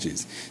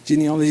genealogies.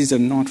 Genealogies are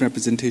not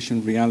representation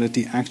of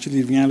reality.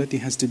 Actually, reality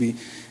has to be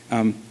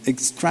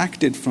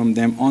extracted from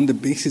them on the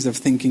basis of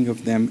thinking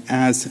of them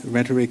as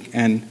rhetoric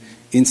and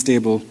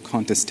unstable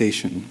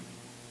contestation.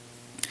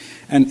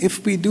 And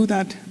if we do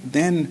that,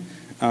 then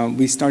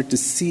we start to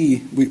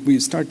see, we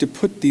start to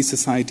put these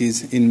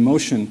societies in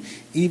motion,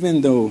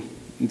 even though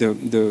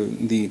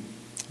the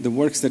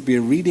works that we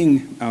are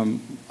reading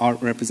are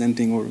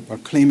representing or are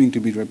claiming to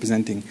be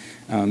representing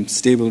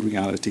stable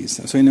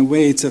realities. So in a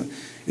way, it's a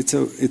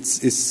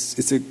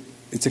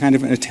kind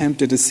of an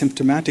attempt at a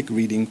symptomatic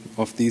reading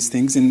of these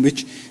things, in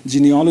which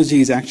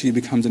genealogy actually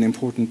becomes an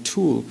important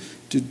tool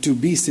to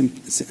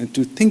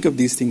think of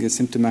these things as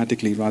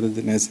symptomatically rather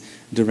than as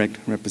direct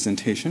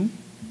representation.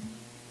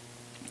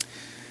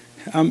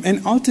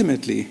 And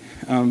ultimately,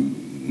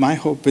 my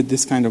hope with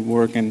this kind of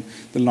work and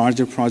the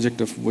larger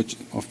project of which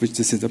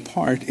this is a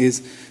part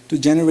is to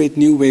generate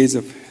new ways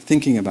of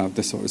thinking about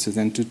the sources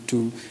and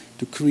to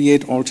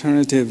create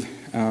alternative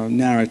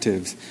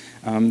narratives,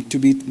 to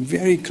be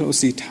very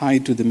closely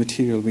tied to the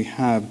material we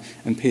have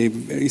and pay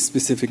very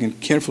specific and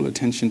careful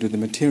attention to the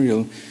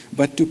material,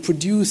 but to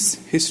produce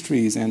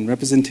histories and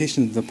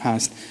representations of the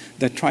past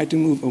that try to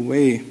move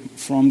away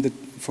from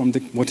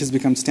what has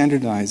become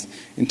standardized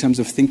in terms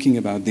of thinking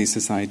about these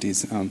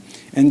societies.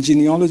 And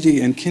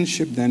genealogy and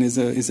kinship then is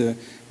a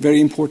very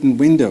important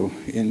window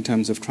in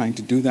terms of trying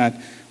to do that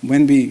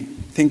when we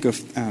think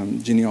of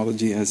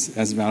genealogy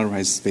as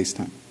valorized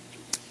space-time.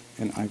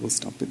 And I will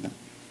stop with that.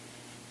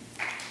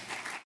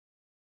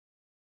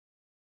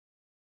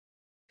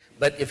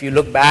 But if you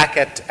look back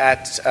at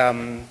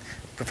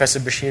Professor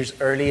Bashir's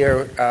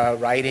earlier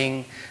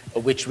writing,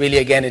 which really,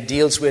 again, it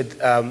deals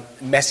with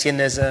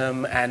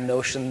messianism and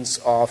notions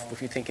of,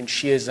 if you think in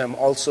Shiism,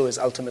 also is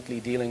ultimately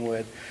dealing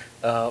with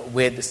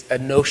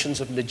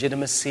notions of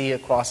legitimacy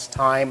across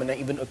time and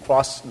even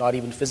across not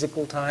even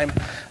physical time.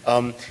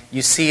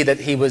 You see that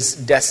he was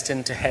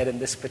destined to head in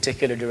this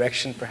particular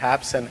direction,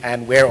 perhaps,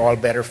 and we're all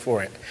better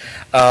for it.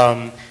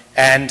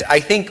 And I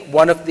think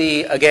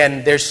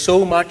again, there's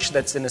so much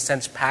that's in a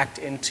sense packed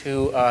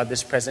into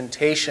this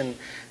presentation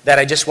that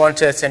I just want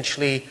to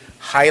essentially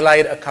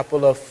highlight a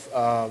couple of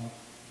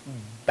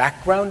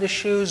background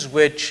issues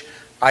which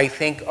I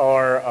think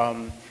are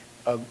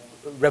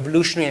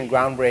revolutionary and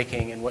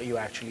groundbreaking in what you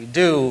actually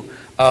do.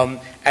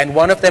 And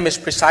one of them is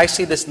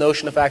precisely this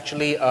notion of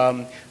actually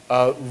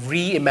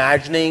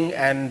reimagining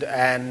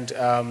and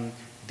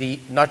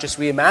not just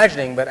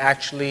reimagining, but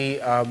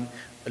actually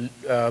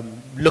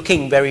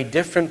looking very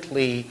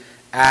differently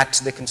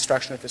at the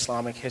construction of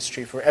Islamic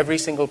history. For every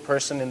single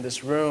person in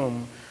this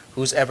room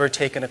who's ever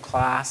taken a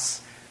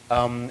class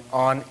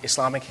on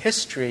Islamic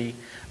history,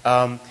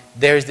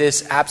 there's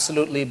this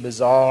absolutely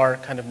bizarre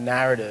kind of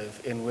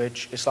narrative in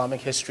which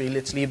Islamic history,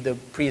 let's leave the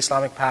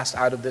pre-Islamic past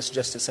out of this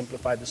just to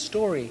simplify the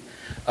story,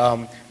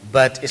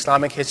 but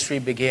Islamic history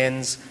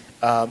begins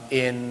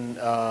in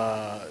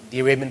the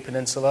Arabian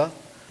Peninsula,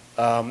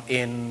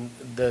 in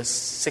the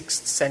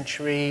 6th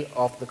century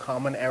of the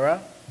Common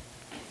Era,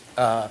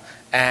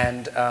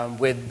 and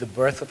with the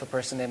birth of a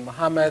person named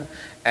Muhammad,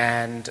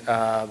 and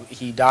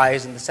he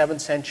dies in the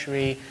 7th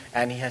century,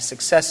 and he has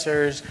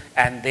successors,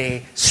 and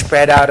they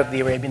spread out of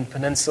the Arabian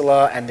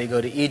Peninsula, and they go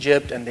to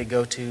Egypt, and they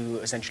go to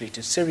essentially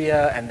to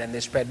Syria, and then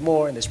they spread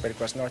more, and they spread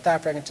across North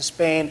Africa into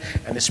Spain,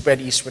 and they spread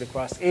eastward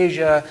across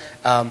Asia,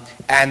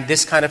 and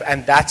this kind of,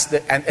 and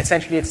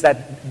essentially it's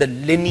that the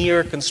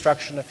linear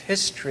construction of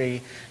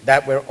history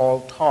that we're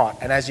all taught.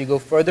 And as you go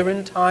further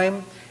in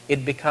time,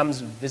 it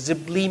becomes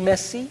visibly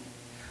messy.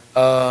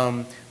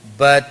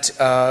 But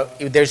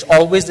there's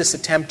always this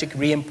attempt to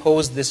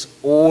reimpose this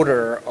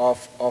order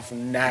of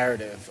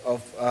narrative,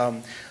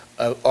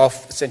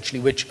 of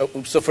essentially which,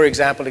 so for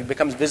example, it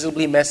becomes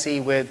visibly messy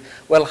with,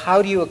 well,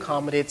 how do you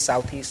accommodate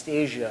Southeast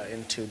Asia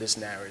into this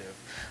narrative?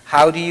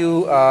 How do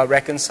you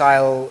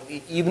reconcile,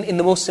 even in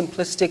the most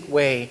simplistic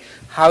way,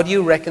 how do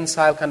you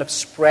reconcile kind of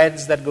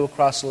spreads that go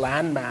across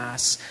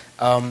landmass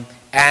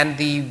and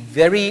the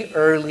very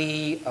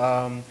early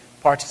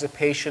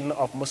participation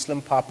of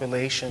Muslim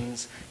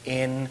populations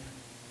in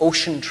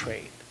ocean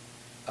trade,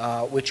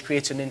 which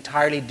creates an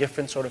entirely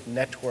different sort of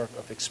network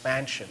of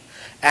expansion.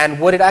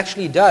 And what it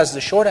actually does, the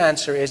short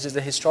answer is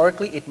that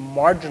historically it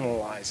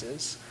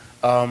marginalizes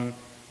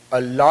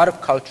a lot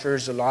of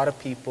cultures, a lot of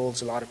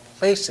peoples, a lot of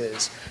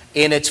places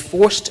in its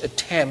forced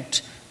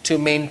attempt to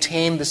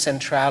maintain the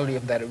centrality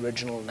of that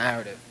original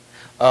narrative.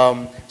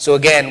 So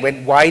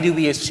again, why do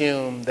we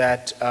assume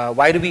that,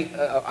 why do we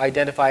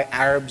identify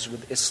Arabs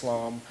with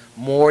Islam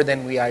more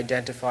than we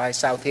identify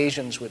South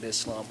Asians with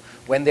Islam,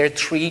 when there are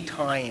 3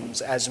 times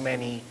as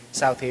many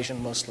South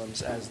Asian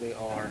Muslims as they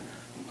are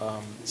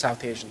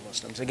South Asian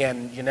Muslims?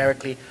 Again,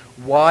 generically,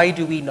 why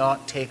do we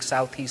not take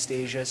Southeast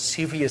Asia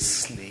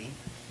seriously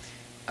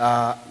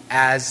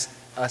as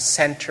a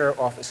center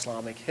of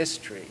Islamic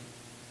history?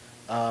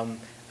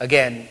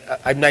 Again,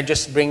 I'm not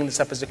just bringing this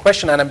up as a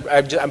question, and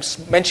I'm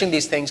mentioning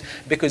these things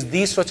because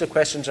these sorts of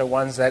questions are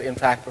ones that, in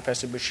fact,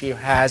 Professor Bashir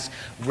has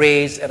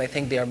raised, and I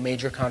think they are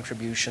major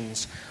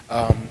contributions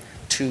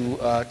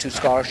to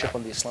scholarship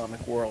on the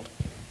Islamic world.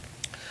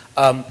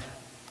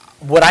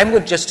 What I'm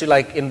going just to,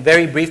 like, in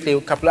very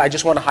briefly, I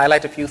just want to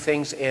highlight a few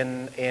things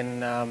in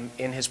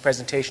his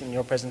presentation, in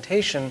your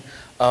presentation,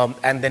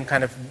 and then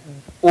kind of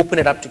open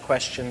it up to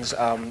questions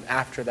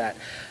after that.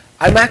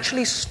 I'm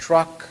actually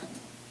struck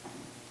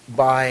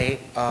by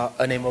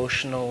an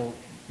emotional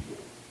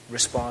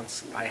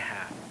response I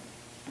have,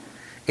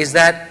 is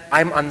that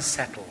I'm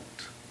unsettled.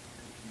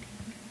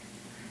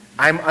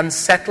 I'm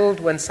unsettled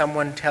when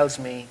someone tells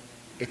me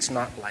it's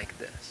not like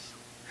this.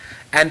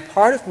 And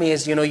part of me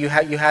is, you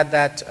had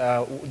that,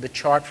 the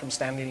chart from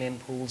Stanley Lane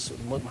Poole's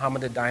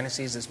Muhammadan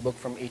Dynasties, this book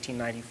from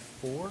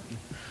 1894,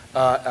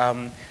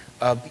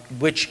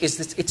 which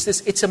is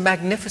it's a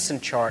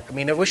magnificent chart. I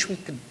mean, I wish we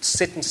could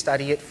sit and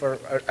study it for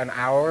an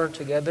hour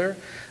together.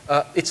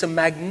 It's a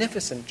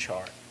magnificent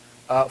chart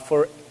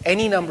for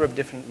any number of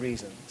different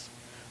reasons.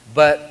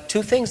 But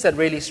two things that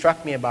really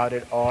struck me about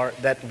it are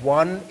that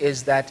one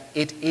is that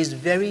it is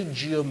very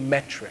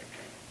geometric.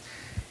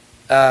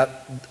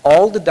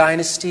 All the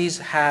dynasties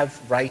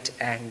have right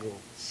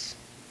angles.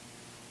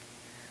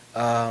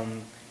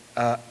 And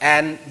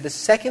the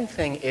second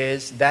thing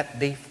is that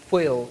they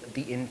fill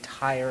the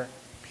entire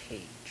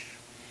page.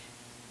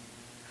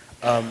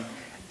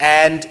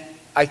 And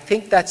I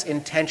think that's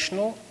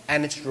intentional,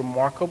 and it's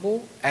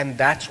remarkable, and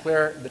that's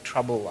where the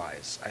trouble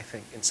lies, I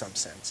think, in some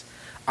sense.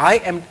 I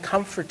am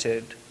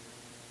comforted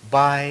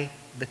by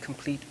the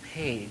complete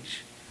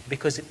page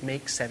because it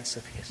makes sense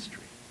of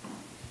history,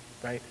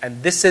 right?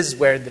 And this is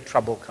where the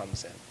trouble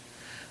comes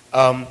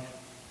in.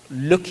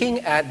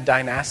 Looking at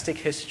dynastic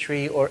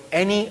history or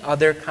any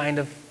other kind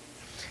of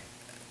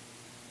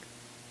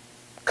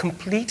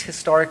complete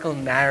historical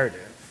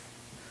narrative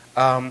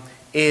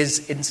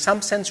is in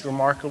some sense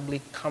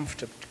remarkably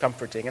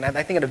comforting. And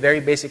I think at a very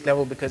basic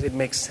level because it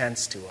makes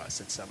sense to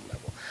us at some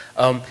level.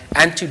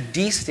 And to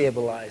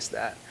destabilize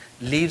that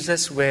leaves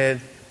us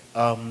with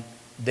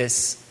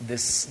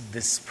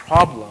this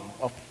problem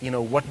of,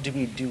 what do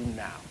we do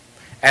now?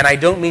 And I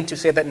don't mean to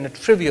say that in a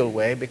trivial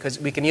way, because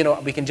we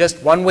can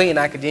just, one way in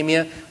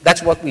academia,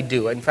 that's what we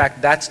do. In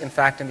fact, that's in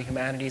the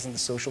humanities and the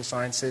social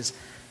sciences,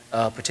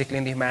 particularly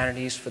in the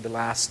humanities for the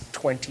last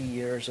 20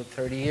 years or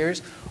 30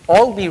 years,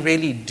 all we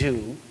really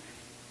do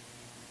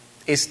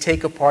is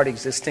take apart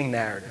existing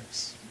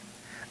narratives.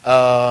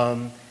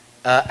 And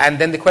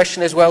then the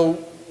question is, well,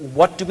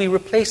 what do we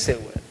replace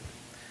it with?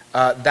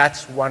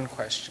 That's one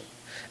question.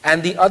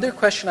 And the other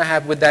question I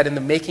have with that in the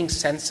making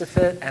sense of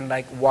it and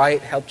like why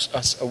it helps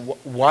us,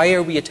 why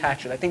are we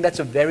attached to it? I think that's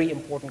a very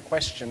important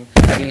question,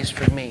 at least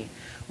for me,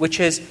 which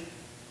is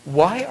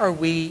why are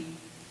we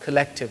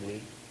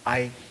collectively,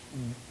 I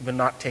will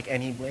not take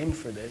any blame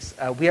for this,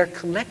 we are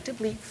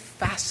collectively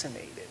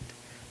fascinated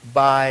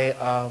by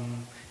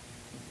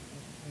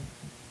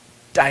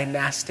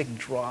dynastic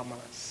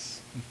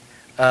dramas.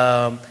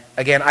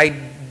 Again, I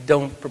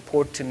don't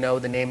purport to know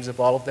the names of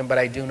all of them, but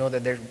I do know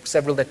that there are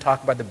several that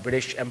talk about the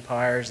British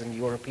empires and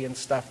European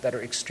stuff that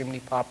are extremely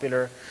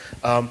popular.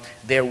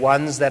 There are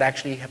ones that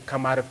actually have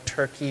come out of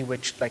Turkey,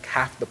 which like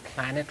half the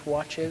planet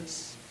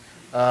watches.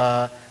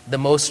 The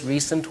most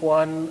recent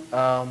one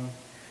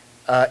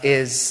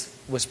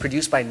was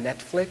produced by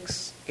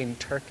Netflix in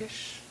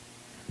Turkish.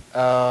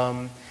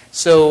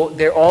 So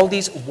there are all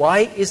these.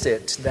 Why is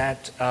it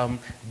that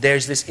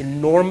there's this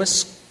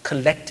enormous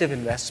collective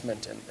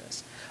investment in this?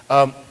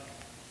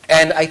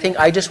 And I think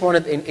I just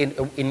wanted,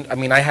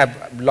 I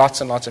have lots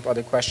and lots of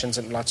other questions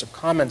and lots of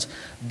comments,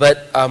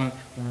 but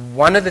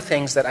one of the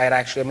things that I'd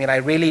actually,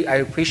 I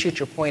appreciate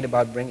your point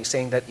about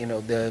saying that,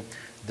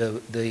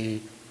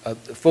 the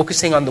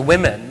focusing on the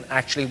women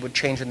actually would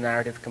change the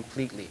narrative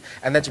completely.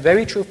 And that's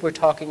very true if we're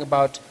talking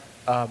about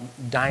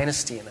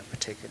dynasty in a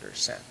particular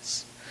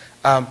sense.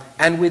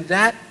 And with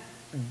that,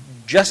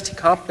 just to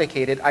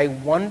complicate it, I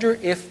wonder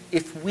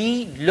if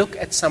we look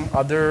at some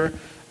other,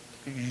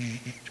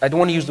 I don't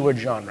want to use the word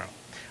genre,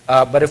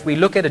 but if we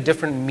look at a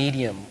different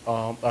medium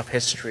of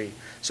history.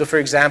 So for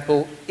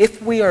example,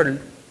 if we are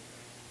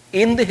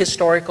in the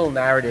historical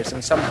narratives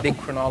in some big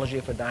chronology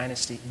of a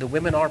dynasty, the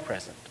women are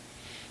present.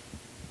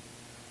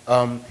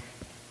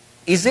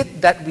 Is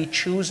it that we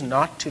choose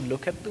not to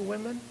look at the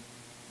women?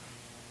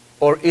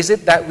 Or is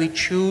it that we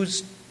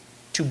choose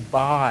to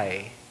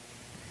buy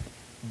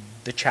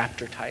the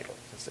chapter titles,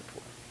 as it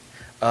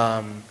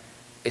were?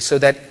 So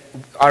that,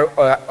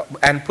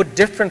 and put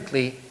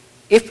differently,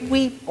 if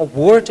we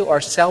were to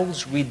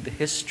ourselves read the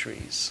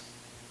histories,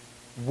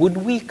 would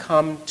we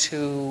come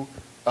to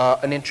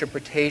an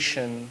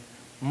interpretation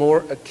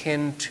more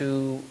akin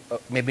to,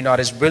 maybe not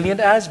as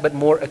brilliant as, but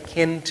more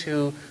akin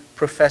to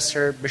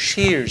Professor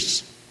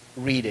Bashir's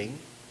reading,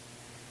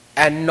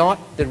 and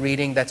not the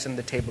reading that's in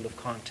the table of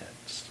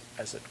contents,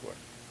 as it were?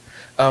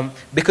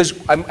 Because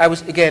I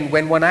was, again,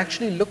 when one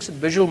actually looks at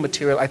visual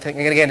material, I think,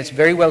 and again, it's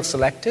very well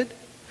selected,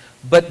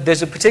 but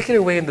there's a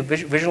particular way in the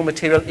visual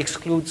material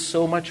excludes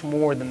so much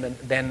more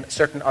than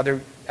certain other,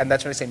 and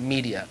that's when I say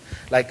media.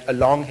 Like a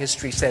long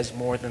history says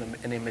more than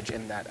an image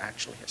in that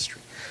actual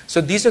history.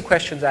 So these are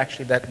questions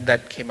actually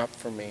that came up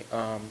for me.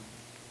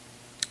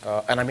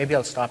 And maybe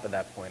I'll stop at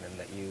that point and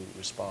let you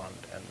respond.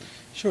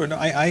 Sure. No,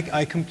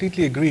 I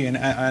completely agree, and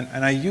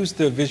I use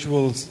the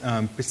visuals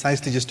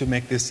precisely just to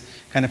make this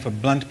kind of a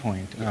blunt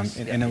point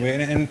in a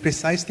way. And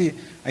precisely,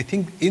 I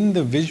think in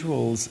the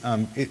visuals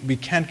we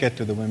can't get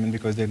to the women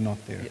because they're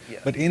not there.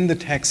 But in the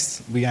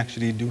texts, we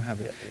actually do have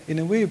it. In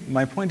a way,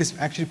 my point is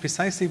actually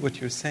precisely what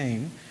you're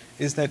saying,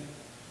 is that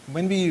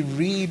when we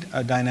read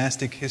a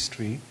dynastic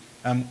history,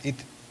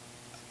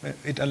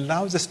 it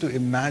allows us to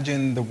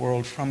imagine the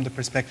world from the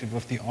perspective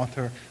of the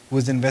author who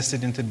is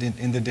invested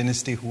in the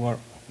dynasty, who are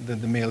the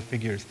male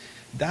figures.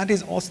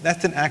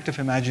 That's an act of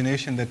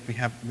imagination that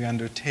we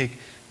undertake.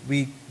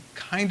 We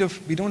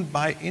don't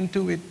buy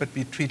into it, but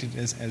we treat it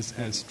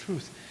as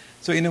truth.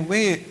 So in a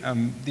way,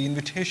 the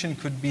invitation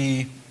could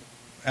be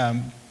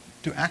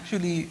to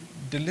actually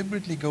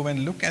deliberately go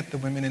and look at the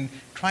women and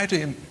try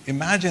to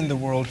imagine the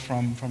world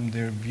from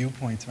their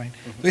viewpoints, right?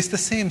 So it's the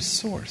same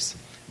source,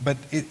 but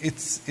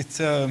it's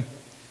a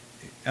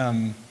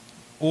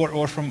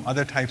or from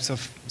other types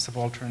of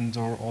subalterns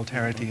or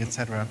alterity,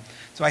 etc.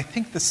 So I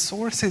think the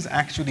sources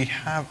actually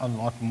have a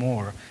lot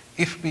more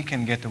if we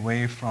can get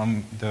away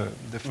from the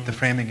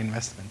framing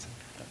investments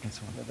and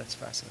so on. That's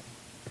fascinating.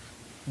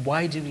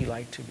 Why do we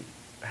like to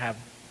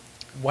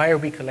why are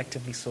we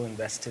collectively so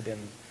invested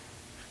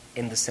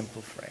in the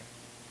simple frame?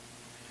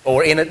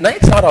 Or in it? No,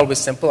 it's not always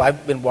simple.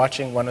 I've been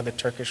watching one of the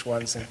Turkish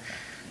ones,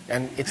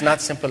 and it's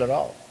not simple at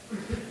all.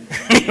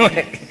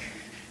 Anyway.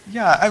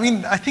 Yeah, I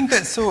mean, I think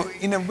that, so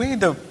in a way,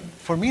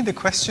 for me, the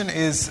question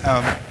is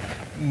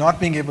not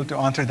being able to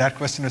answer that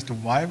question as to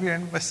why we are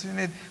invested in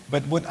it,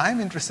 but what I'm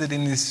interested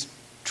in is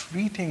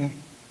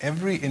treating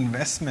every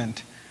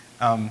investment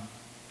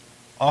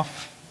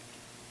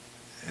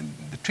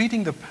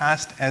treating the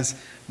past as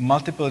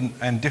multiple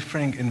and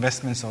differing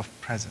investments of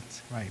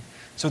presence, right?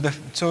 So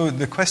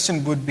the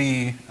question would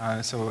be,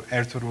 so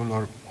Ertuğrul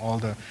or all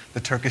the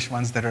Turkish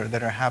ones that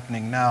are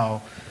happening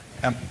now,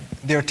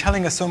 they're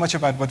telling us so much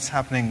about what's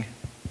happening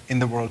in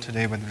the world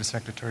today with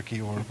respect to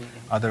Turkey or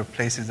other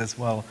places as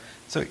well.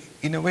 So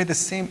in a way, the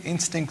same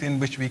instinct in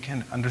which we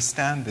can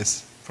understand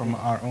this from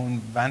our own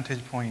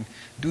vantage point,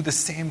 do the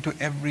same to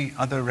every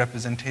other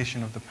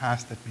representation of the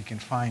past that we can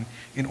find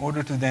in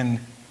order to then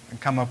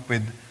come up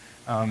with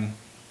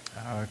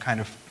kind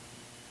of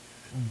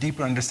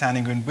deeper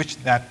understanding in which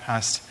that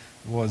past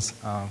was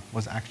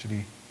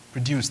actually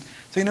produced.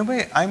 So in a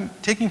way, I'm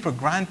taking for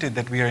granted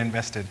that we are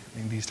invested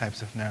in these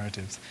types of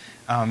narratives.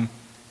 But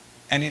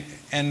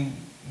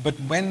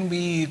when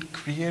we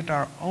create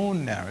our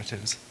own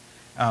narratives,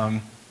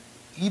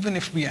 even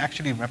if we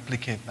actually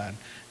replicate that,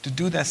 to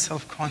do that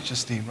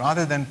self-consciously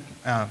rather than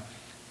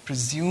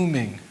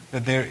presuming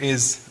that there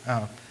is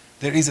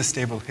a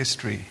stable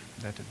history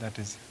that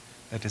is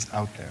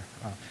out there.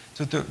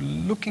 So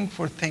looking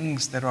for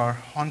things that are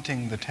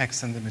haunting the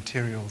texts and the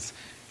materials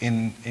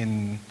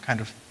in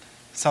kind of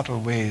subtle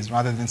ways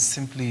rather than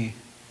simply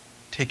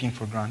taking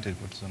for granted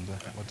what's in the.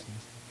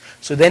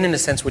 So then, in a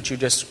sense, what you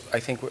just,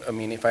 I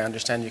mean, if I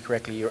understand you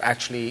correctly, you're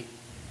actually,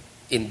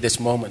 in this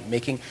moment,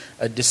 making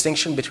a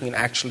distinction between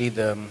actually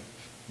the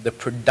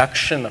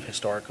production of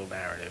historical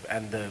narrative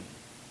and the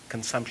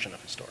consumption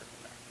of historical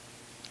narrative.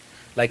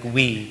 Like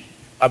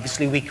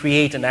obviously we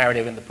create a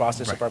narrative in the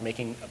process of our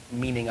making a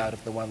meaning out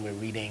of the one we're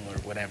reading or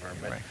whatever,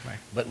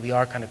 but we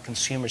are kind of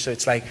consumers. So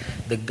it's like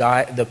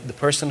the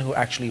person who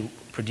actually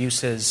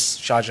produces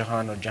Shah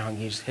Jahan or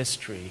Jahangir's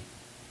history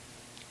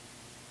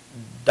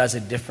does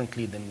it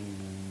differently than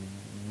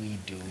we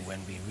do when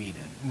we read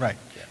it. Right.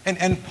 Yeah.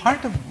 And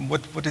part of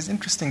what is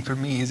interesting for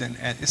me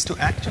is to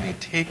actually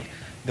take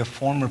the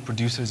former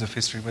producers of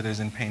history, whether it's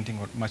in painting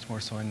or much more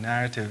so in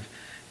narrative,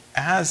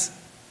 as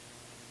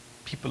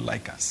people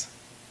like us,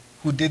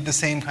 who did the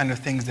same kind of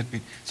things that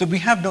we... So we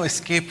have no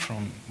escape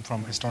from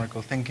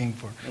historical thinking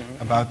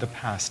about the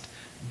past.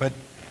 But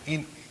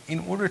in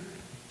order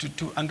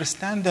to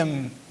understand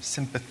them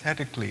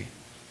sympathetically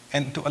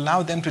and to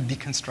allow them to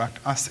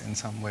deconstruct us in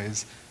some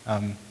ways,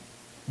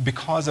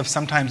 because of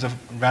sometimes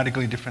of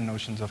radically different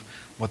notions of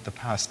what the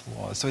past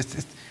was. So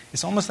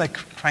it's almost like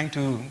trying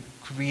to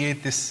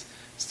create this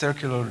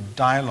circular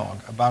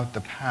dialogue about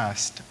the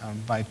past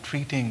by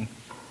treating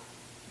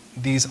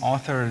these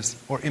authors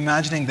or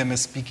imagining them as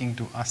speaking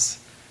to us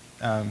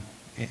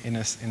in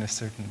a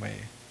certain way.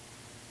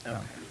 Okay.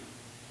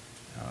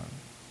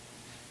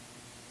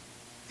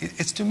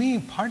 It's to me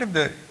part of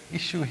the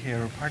issue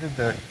here, part of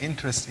the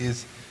interest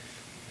is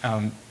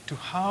to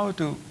how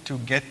to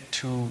get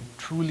to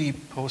truly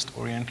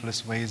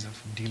post-Orientalist ways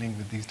of dealing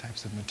with these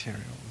types of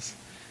materials,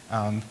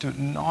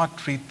 to not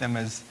treat them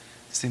as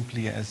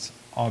simply as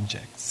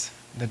objects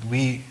that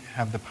we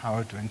have the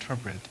power to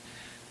interpret,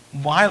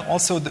 while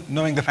also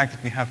knowing the fact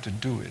that we have to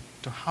do it,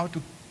 to how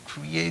to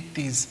create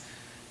these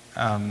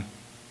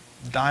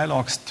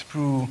dialogues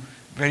through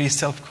very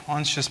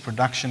self-conscious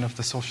production of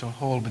the social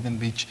whole within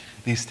which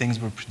these things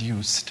were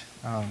produced,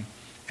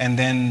 and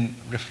then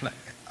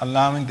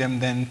allowing them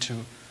then to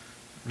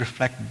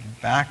reflect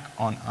back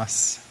on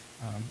us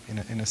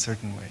in a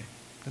certain way.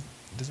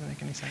 Does it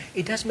make any sense?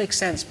 It does make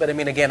sense, but I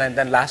mean, again, and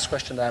then last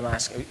question that I'm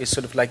asking is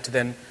sort of like to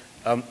then,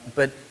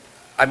 but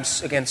I'm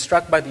again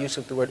struck by the use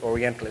of the word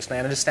Orientalist, and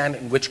I understand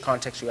in which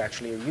context you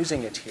actually are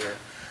using it here.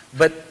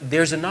 But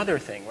there's another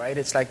thing, right?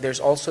 It's like there's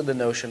also the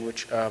notion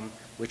which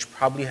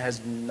probably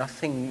has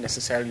nothing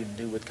necessarily to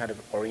do with kind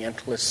of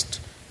Orientalist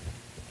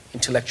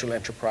intellectual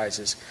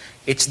enterprises.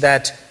 It's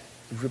that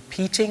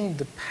repeating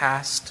the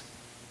past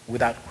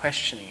without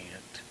questioning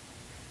it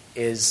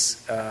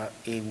is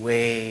a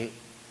way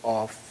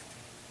of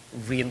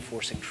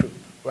reinforcing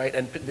truth, right?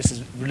 And this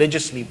is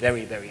religiously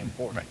very, very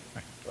important,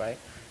 right?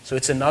 So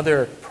it's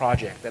another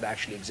project that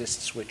actually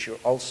exists, which you're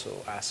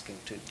also asking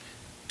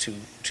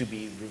to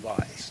be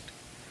revised.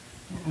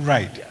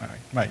 Right, yeah.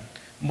 Right.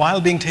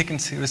 While being taken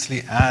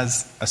seriously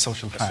as a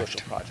social fact. A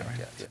social project, right?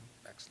 Yeah.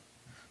 Excellent.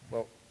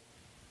 Well,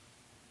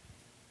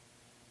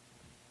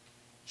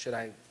 should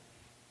I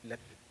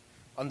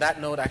On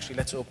that note, actually,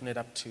 let's open it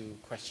up to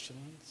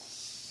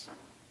questions,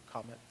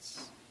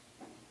 comments.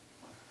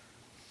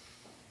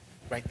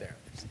 Right there.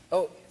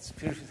 Oh, it's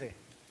beautiful thing.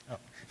 Oh.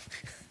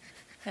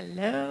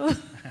 Hello.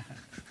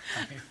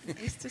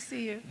 Nice to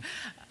see you.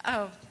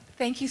 Oh,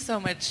 thank you so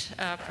much,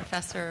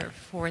 Professor,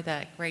 for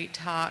that great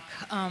talk.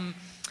 I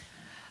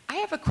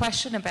have a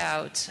question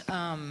about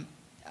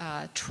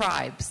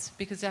tribes,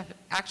 because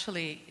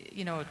actually,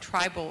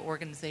 tribal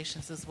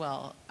organizations as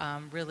well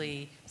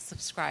really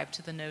subscribe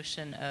to the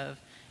notion of,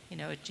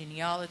 a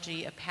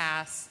genealogy, a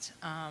past.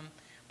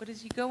 But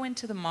as you go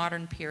into the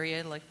modern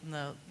period, like from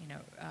the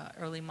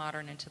early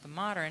modern into the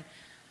modern,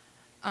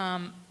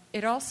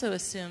 it also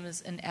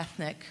assumes an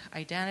ethnic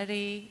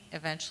identity,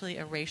 eventually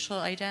a racial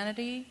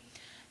identity.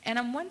 And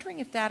I'm wondering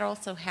if that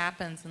also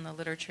happens in the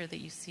literature that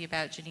you see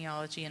about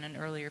genealogy in an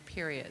earlier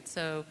period.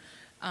 So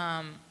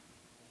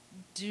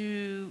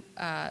do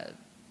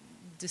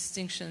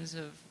distinctions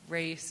of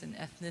race and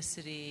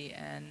ethnicity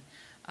and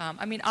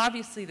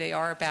obviously they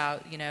are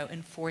about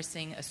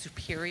enforcing a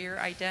superior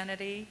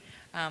identity,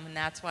 and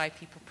that's why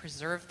people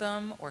preserve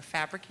them or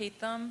fabricate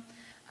them,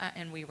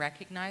 and we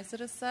recognize it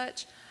as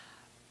such.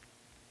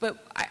 But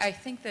I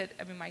think that,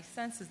 my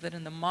sense is that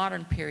in the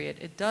modern period,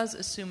 it does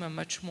assume a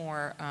much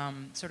more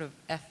sort of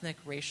ethnic,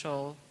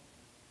 racial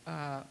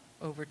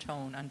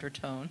overtone,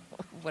 undertone,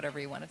 whatever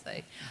you want to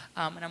say.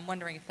 And I'm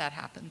wondering if that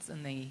happens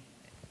in the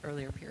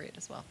earlier period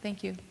as well.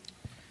 Thank you.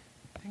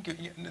 Thank you.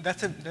 Yeah,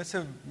 that's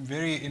a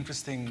very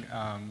interesting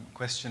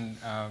question.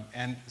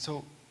 And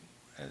so,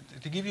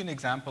 to give you an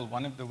example,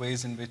 one of the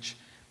ways in which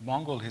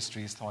Mongol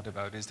history is thought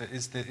about is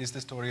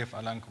the story of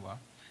Alankua,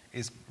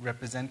 is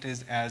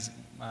represented as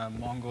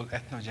Mongol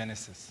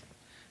ethnogenesis,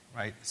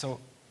 right? So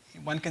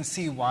one can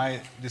see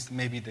why this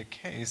may be the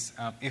case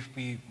if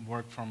we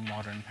work from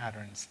modern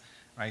patterns,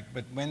 right?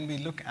 But when we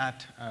look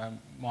at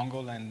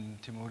Mongol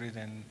and Timurid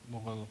and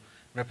Mughal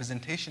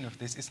representation of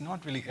this, it's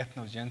not really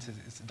ethnogenesis,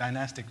 it's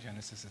dynastic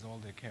genesis is all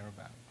they care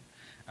about,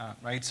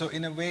 right? So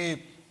in a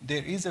way,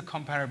 there is a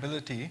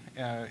comparability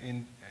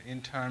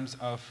in terms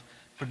of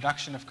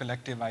production of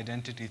collective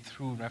identity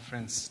through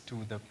reference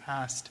to the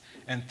past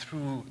and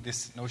through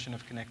this notion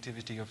of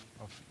connectivity of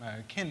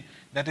kin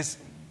that is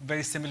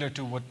very similar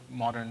to what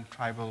modern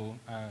tribal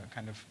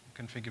kind of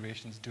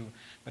configurations do.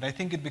 But I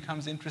think it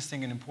becomes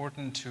interesting and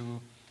important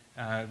to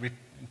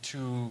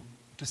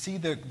see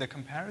the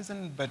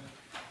comparison, but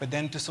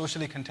then to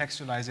socially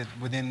contextualize it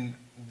within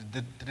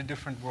the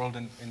different world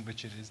in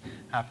which it is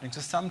happening.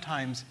 So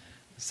sometimes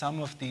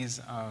some of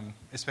these,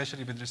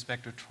 especially with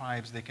respect to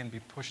tribes, they can be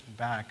pushed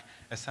back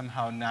as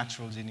somehow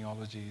natural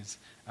genealogies,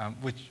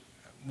 which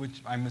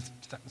I'm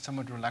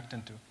somewhat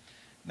reluctant to.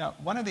 Now,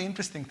 one of the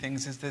interesting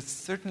things is that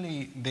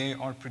certainly they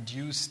are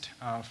produced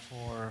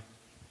for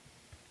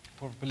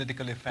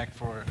political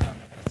effect,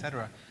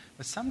 etc.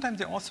 But sometimes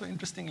they're also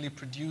interestingly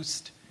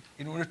produced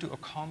in order to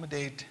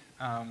accommodate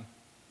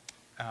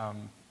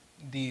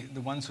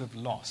the ones who have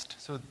lost.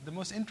 So the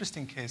most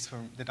interesting case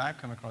that I've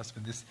come across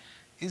with this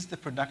is the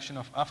production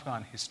of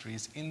Afghan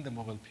histories in the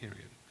Mughal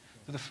period.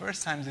 So the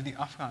first time that the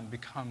Afghan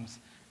becomes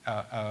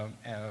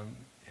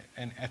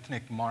an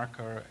ethnic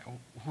marker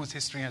whose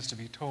history has to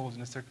be told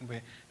in a certain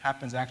way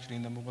happens actually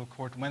in the Mughal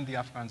court when the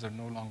Afghans are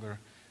no longer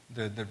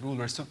the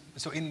rulers.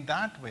 So in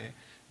that way,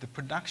 the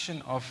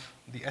production of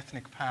the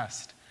ethnic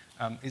past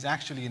is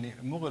actually a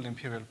Mughal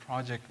imperial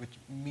project, which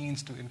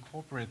means to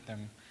incorporate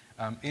them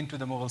into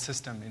the Mughal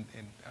system.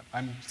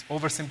 I'm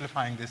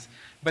oversimplifying this,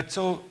 but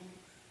so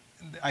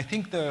I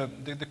think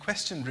the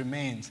question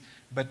remains,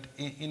 but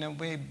in a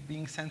way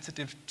being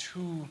sensitive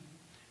to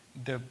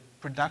the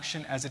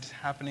production as it's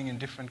happening in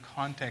different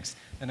contexts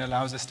then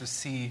allows us to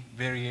see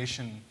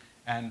variation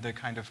and the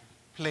kind of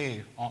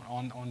play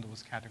on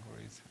those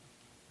categories.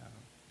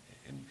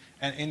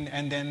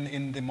 And then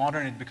in the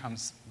modern it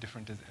becomes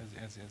different as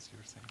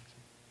you're saying.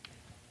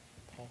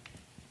 Paul?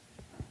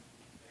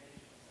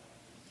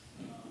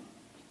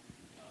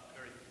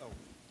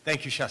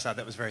 Thank you, Shahzad.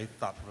 That was very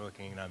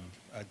thought-provoking, and I'm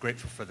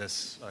grateful for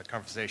this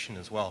conversation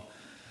as well.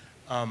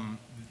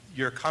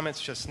 Your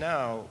comments just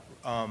now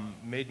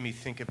made me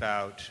think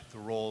about the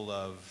role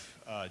of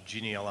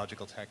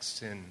genealogical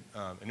texts in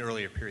an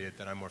earlier period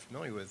that I'm more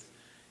familiar with,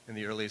 in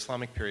the early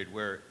Islamic period,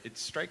 where it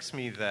strikes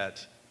me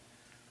that,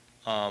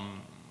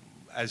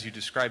 as you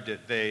described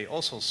it, they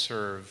also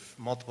serve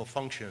multiple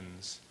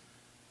functions,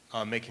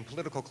 making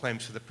political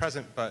claims to the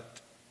present,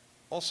 but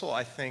also,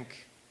 I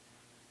think,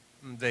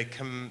 they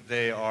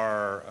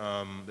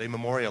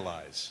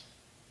memorialize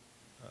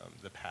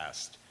the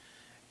past,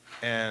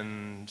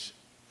 and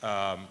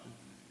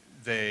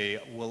they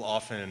will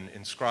often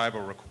inscribe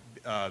or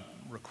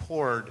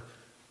record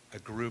a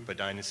group, a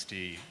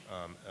dynasty,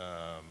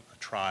 a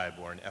tribe,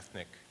 or an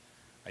ethnic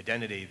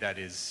identity that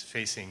is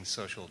facing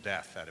social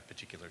death at a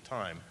particular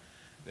time,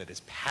 that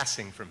is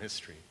passing from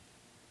history,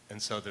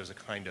 and so there's a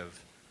kind of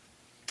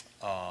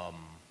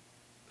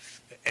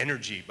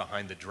energy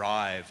behind the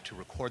drive to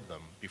record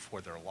them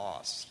before they're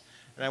lost.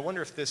 And I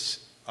wonder if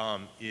this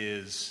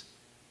is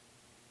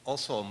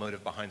also a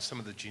motive behind some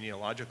of the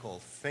genealogical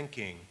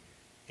thinking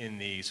in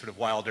the sort of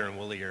wilder and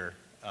woollier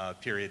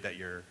period that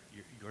you're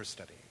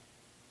studying?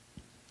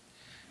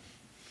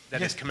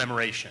 That is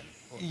commemoration.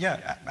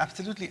 Yeah,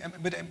 absolutely.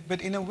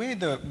 But in a way,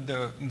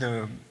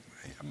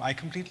 I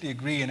completely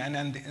agree,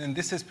 and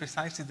this is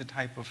precisely the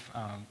type of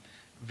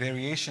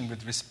variation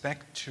with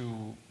respect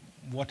to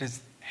what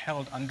is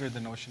held under the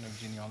notion of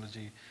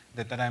genealogy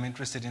that I'm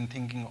interested in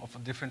thinking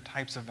of different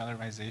types of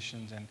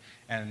valorizations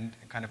and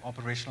kind of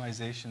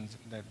operationalizations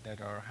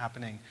that are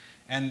happening.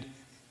 And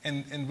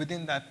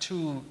within that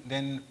too,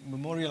 then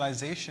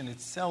memorialization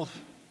itself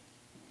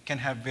can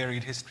have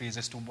varied histories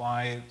as to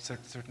why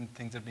certain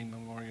things are being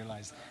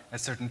memorialized at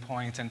certain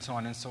points and so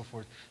on and so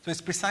forth. So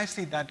it's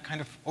precisely that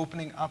kind of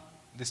opening up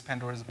this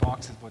Pandora's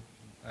box is what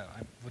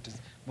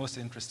is most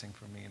interesting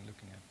for me in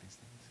looking at these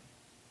things.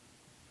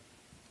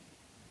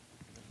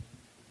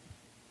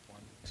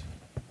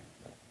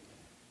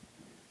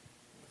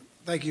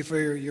 Thank you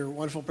for your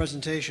wonderful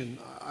presentation.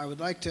 I would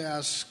like to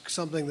ask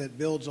something that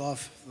builds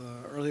off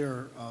the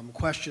earlier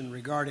question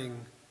regarding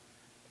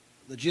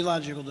the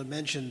genealogical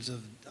dimensions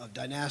of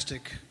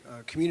dynastic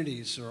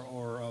communities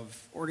or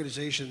of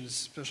organizations,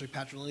 especially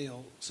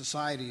patrilineal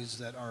societies,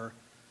 that are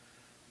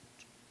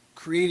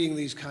creating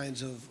these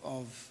kinds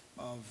of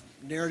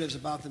narratives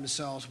about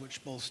themselves,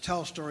 which both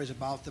tell stories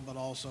about them but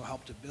also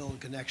help to build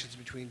connections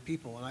between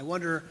people. And I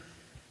wonder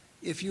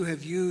if you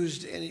have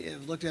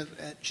looked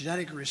at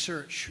genetic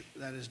research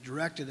that is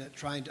directed at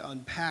trying to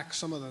unpack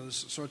some of those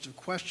sorts of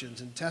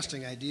questions and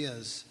testing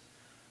ideas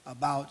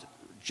about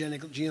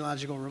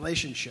genealogical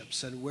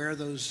relationships and where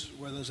those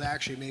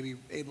actually may be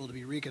able to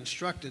be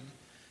reconstructed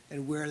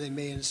and where they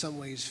may in some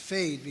ways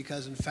fade,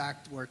 because in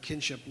fact where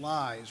kinship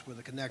lies, where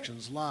the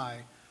connections lie,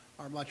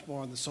 are much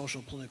more in the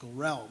social political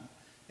realm,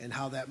 and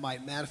how that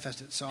might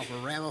manifest itself or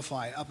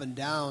ramify up and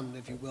down,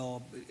 if you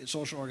will, in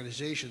social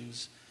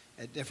organizations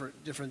at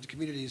different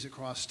communities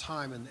across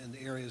time and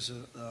the areas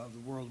of the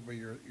world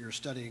where you're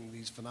studying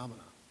these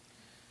phenomena.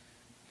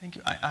 Thank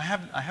you. I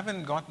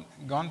haven't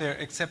gone there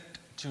except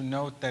to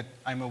note that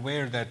I'm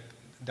aware that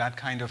that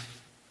kind of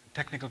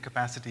technical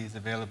capacity is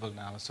available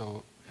now.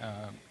 So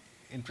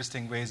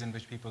interesting ways in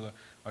which people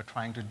are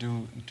trying to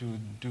do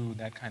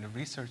that kind of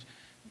research.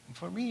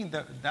 For me,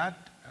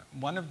 that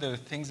one of the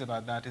things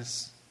about that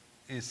is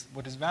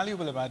what is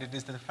valuable about it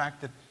is the fact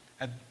that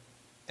at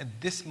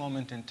this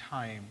moment in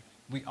time,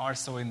 we are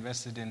so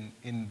invested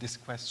in this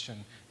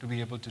question to be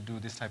able to do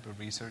this type of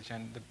research,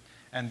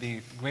 and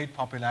the great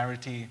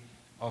popularity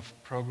of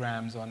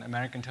programs on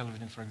American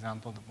television, for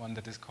example, the one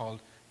that is called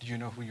 "Do You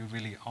Know Who You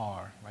Really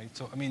Are?" Right?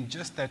 So I mean,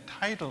 just that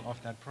title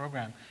of that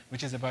program,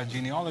 which is about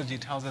genealogy,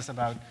 tells us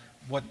about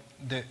what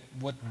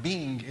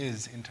being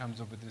is in terms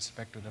of with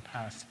respect to the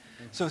past.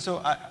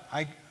 So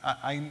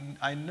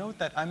I note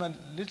that I'm a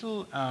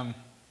little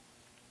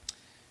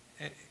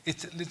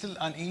it's a little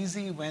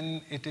uneasy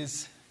when it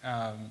is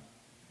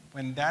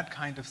when that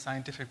kind of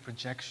scientific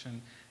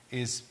projection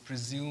is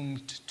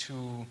presumed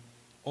to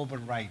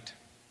overwrite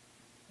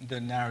the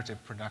narrative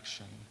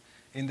production,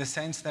 in the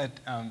sense that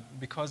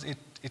because it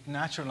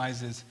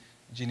naturalizes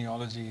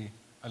genealogy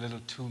a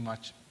little too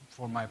much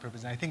for my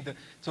purpose. And I think that,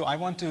 so I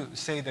want to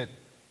say that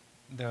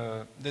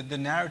the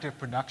narrative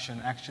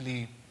production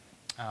actually,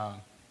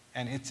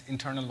 and its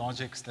internal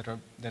logics that are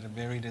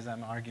varied, as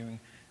I'm arguing,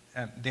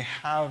 they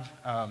have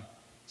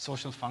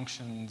social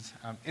functions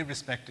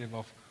irrespective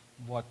of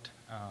what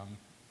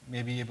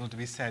may be able to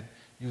be said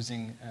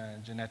using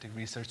genetic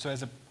research. So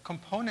as a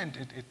component,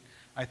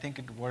 I think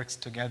it works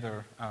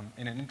together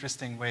in an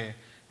interesting way,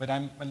 but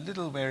I'm a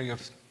little wary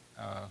of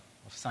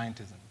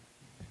scientism.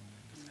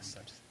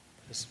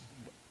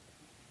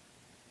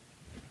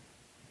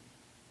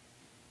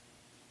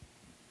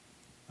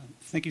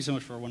 Thank you so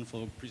much for a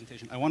wonderful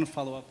presentation. I want to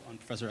follow up on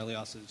Professor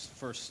Elias's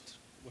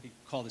what he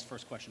called his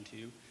first question to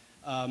you.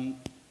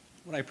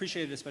 What I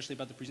appreciated especially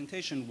about the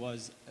presentation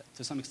was,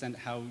 to some extent,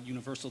 how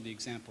universal the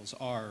examples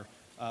are.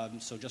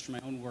 So just from my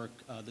own work,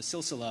 the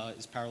silsila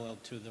is parallel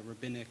to the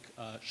rabbinic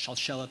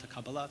shalshela to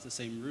Kabbalah. It's the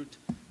same root,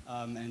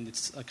 and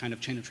it's a kind of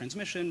chain of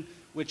transmission,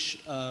 which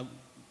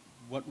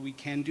what we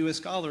can do as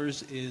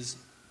scholars is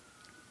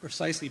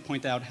precisely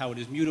point out how it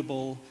is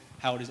mutable,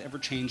 how it is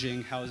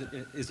ever-changing, how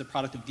it is a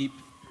product of deep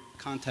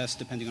contests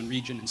depending on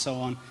region and so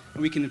on.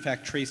 And we can, in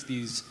fact, trace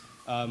these,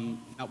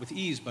 not with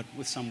ease, but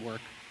with some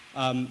work.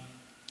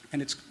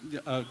 And it's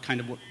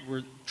kind of what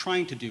we're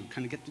trying to do,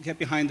 kind of get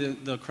behind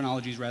the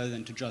chronologies rather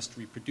than to just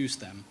reproduce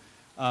them.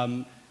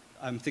 I'm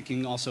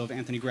thinking also of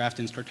Anthony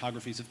Grafton's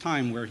Cartographies of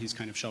Time, where he's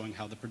kind of showing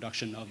how the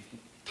production of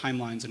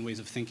timelines and ways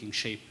of thinking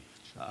shape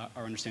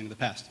our understanding of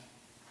the past.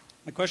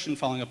 My question,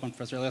 following up on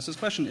Professor Elias's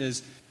question,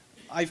 is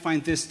I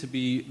find this to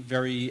be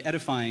very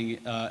edifying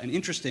and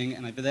interesting,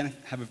 and I then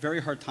have a very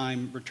hard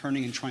time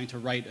returning and trying to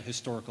write a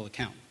historical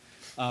account.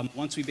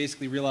 Once we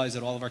basically realize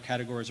that all of our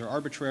categories are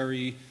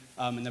arbitrary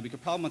and that we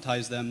could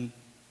problematize them,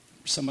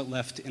 we're somewhat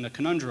left in a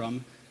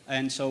conundrum.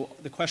 And so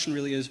the question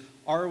really is,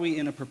 are we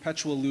in a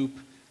perpetual loop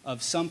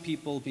of some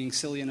people being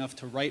silly enough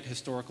to write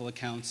historical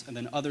accounts and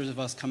then others of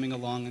us coming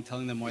along and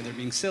telling them why they're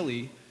being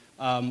silly?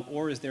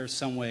 Or is there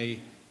some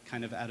way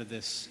kind of out of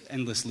this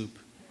endless loop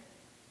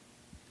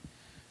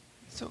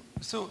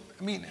So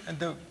I mean,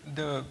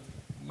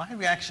 my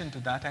reaction to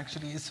that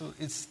actually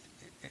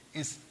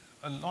is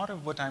a lot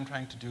of what I'm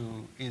trying to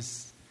do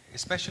is,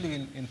 especially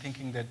in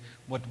thinking that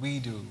what we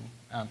do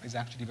is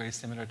actually very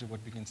similar to what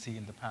we can see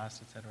in the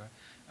past, etc.,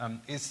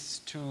 is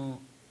to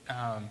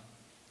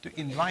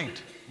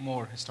invite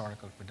more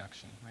historical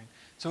production, right?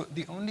 So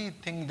the only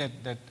thing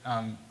that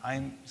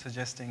I'm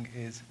suggesting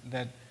is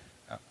that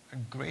a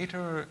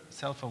greater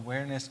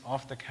self-awareness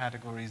of the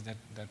categories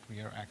that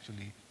we are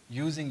actually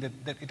using,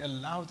 that it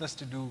allows us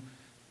to do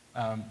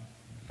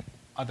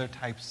other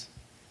types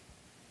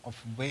of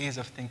ways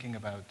of thinking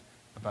about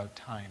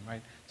time,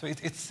 right? So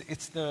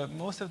it's the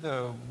most of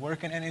the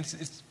work, and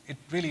it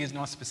really is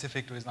not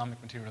specific to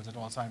Islamic materials at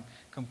all. So I'm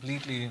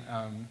completely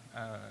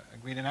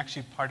agreed. And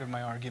actually, part of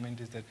my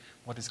argument is that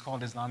what is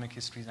called Islamic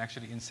history is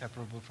actually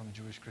inseparable from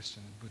Jewish,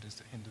 Christian,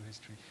 Buddhist, Hindu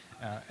history,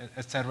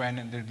 etc.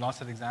 And there are lots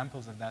of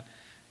examples of that.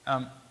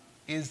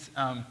 It's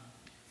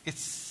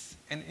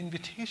an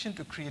invitation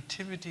to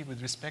creativity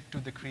with respect to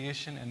the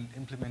creation and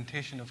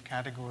implementation of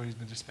categories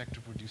with respect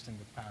to producing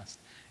the past,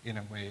 in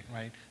a way,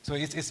 right? So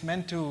it's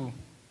meant to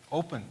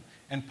open.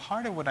 And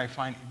part of what I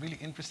find really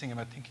interesting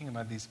about thinking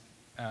about these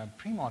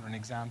pre-modern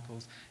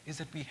examples is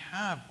that we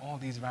have all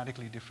these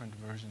radically different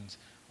versions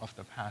of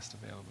the past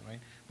available, right?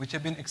 Which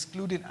have been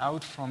excluded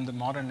out from the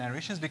modern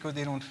narrations because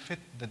they don't fit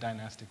the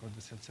dynastic or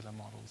the silsila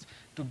models.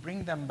 To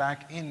bring them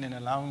back in and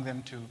allowing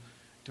them to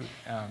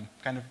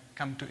kind of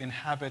come to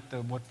inhabit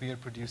what we are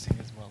producing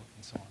as well,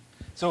 and so on.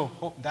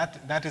 So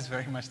that is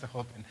very much the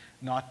hope, and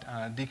not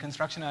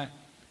deconstruction.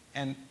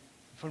 And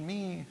for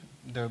me,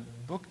 the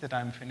book that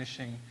I'm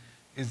finishing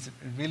is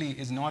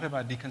not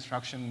about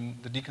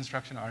deconstruction, the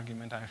deconstruction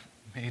argument I've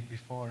made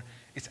before.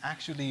 It's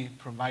actually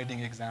providing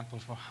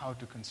examples for how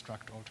to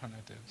construct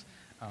alternatives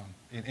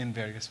in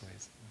various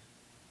ways.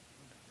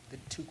 The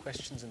two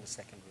questions in the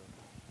second room.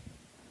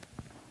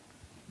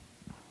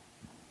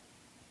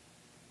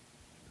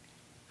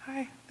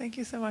 Hi, thank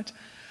you so much.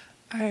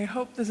 I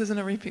hope this isn't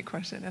a repeat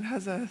question. It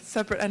has a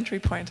separate entry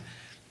point,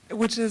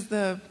 which is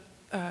the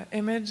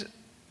image.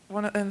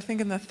 I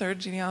think in the third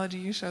genealogy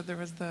you showed, there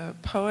was the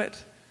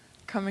poet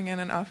coming in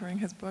and offering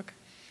his book.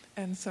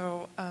 And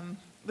so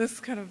this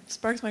kind of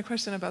sparks my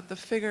question about the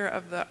figure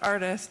of the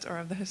artist or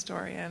of the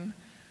historian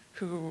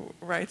who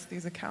writes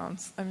these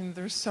accounts. I mean,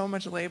 there's so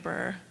much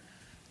labor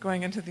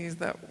going into these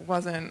that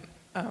wasn't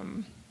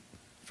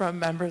from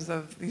members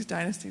of these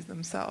dynasties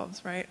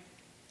themselves, right?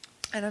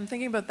 And I'm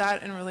thinking about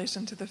that in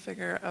relation to the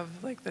figure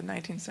of like the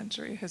 19th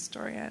century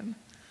historian,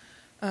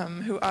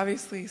 who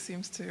obviously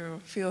seems to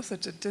feel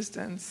such a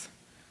distance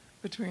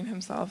between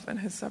himself and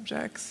his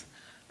subjects,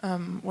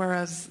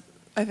 whereas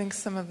I think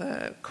some of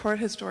the court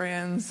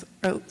historians,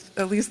 or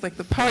at least like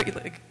the poet,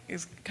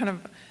 is kind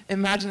of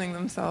imagining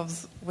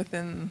themselves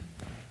within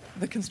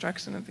the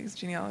construction of these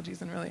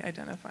genealogies and really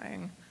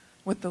identifying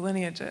what the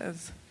lineage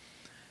is.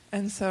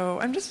 And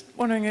so I'm just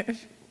wondering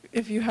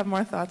if you have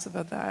more thoughts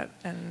about that,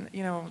 and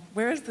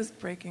where is this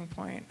breaking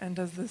point, and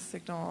does this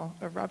signal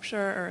a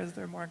rupture, or is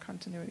there more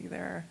continuity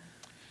there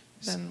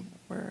than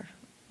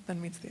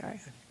meets the eye?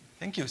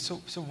 Thank you. So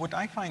what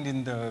I find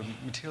in the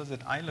materials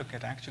that I look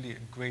at, actually a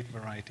great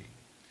variety.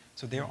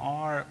 So there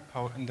are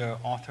the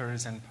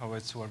authors and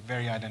poets who are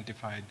very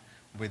identified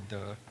with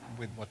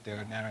what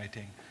they're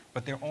narrating,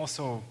 but there are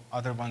also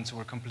other ones who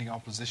are completely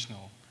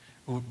oppositional,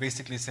 who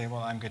basically say,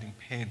 well, I'm getting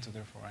paid, so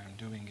therefore I'm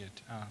doing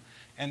it.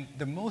 And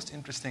the most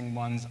interesting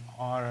ones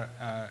are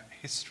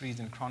histories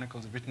and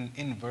chronicles written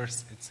in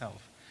verse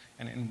itself.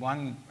 And in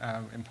one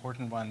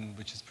important one,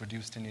 which is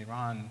produced in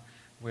Iran,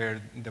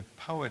 where the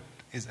poet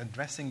is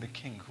addressing the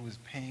king who is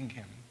paying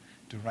him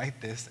to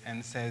write this,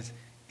 and says,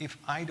 if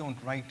I don't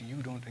write,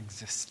 you don't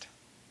exist.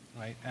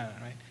 Right?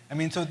 Right? I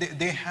mean, so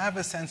they have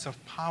a sense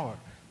of power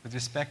with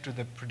respect to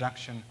the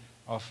production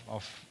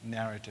of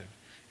narrative.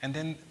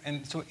 And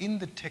so in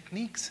the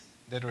techniques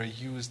that are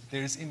used,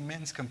 there is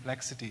immense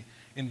complexity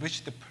in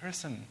which the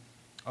person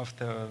of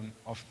the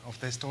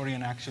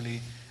historian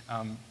actually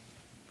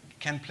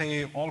can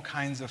play all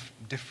kinds of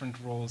different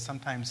roles,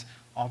 sometimes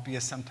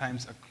obvious,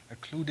 sometimes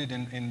occluded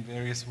in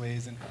various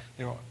ways. And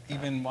there are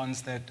even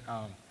ones that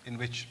in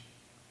which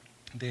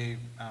they're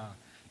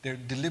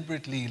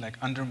deliberately like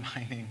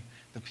undermining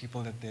the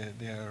people that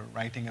they're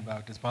writing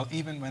about as well,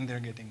 even when they're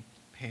getting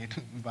paid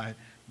by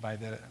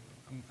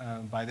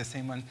the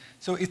same one.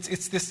 So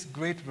it's this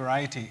great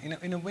variety.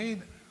 In a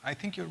way, I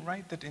think you're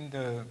right that in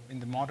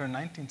the modern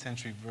 19th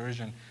century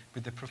version,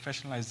 with the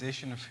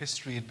professionalization of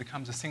history, it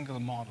becomes a single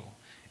model.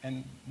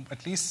 And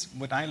at least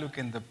what I look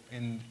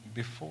in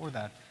before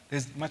that,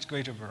 there's much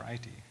greater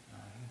variety.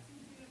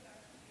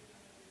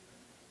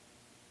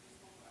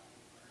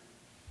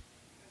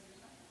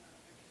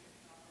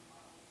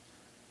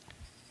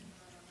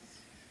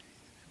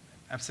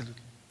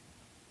 Absolutely.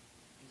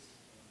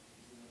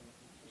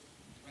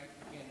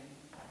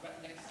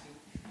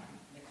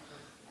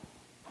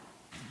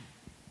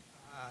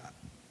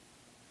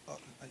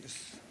 I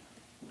just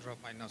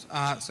dropped my notes.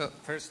 So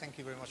first, thank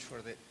you very much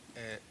for the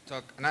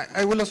talk. And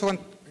I will also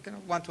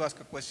want to ask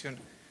a question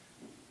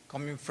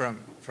coming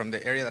from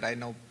the area that I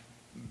know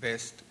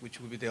best, which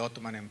would be the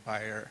Ottoman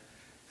Empire.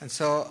 And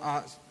so,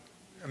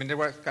 there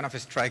were kind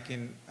of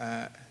striking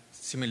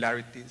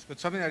similarities. But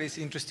something that is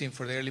interesting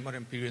for the early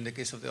modern period in the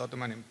case of the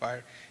Ottoman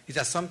Empire is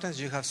that sometimes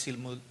you have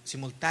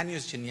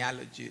simultaneous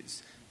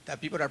genealogies that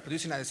people are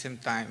producing at the same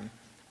time.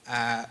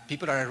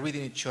 People are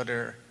reading each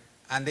other,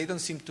 and they don't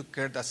seem to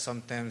care that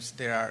sometimes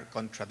they are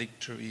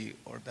contradictory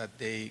or that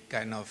they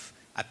kind of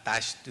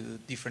attach to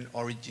different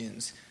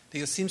origins.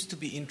 They seem to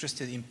be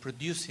interested in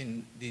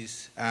producing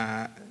these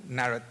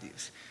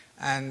narratives.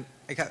 And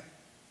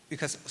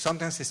because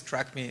sometimes it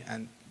struck me,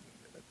 and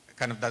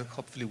kind of that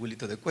hopefully will lead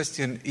to the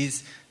question,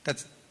 is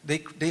that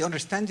they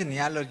understand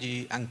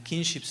genealogy and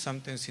kinship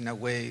sometimes in a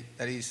way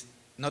that is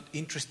not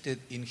interested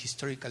in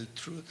historical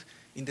truth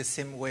in the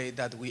same way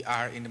that we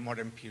are in the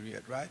modern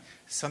period, right?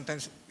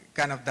 Sometimes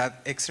kind of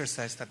that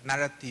exercise, that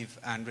narrative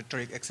and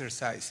rhetoric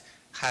exercise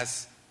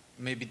has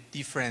maybe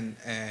different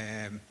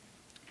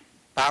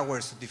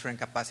powers, different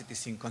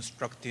capacities in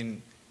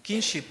constructing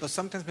kinship, but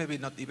sometimes maybe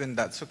not even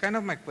that. So kind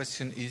of my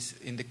question is,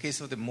 in the case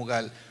of the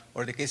Mughal,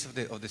 or the case of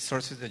the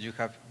sources that you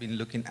have been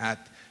looking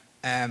at,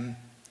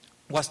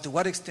 was to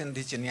what extent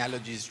these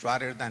genealogies,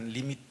 rather than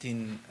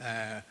limiting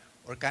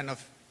or kind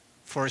of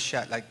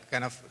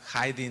kind of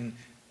hiding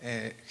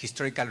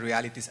historical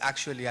realities,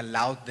 actually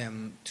allowed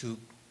them to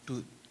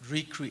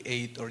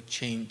recreate or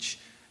change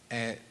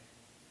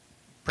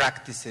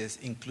practices,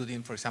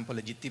 including, for example,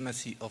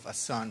 legitimacy of a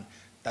son,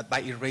 that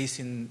by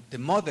erasing the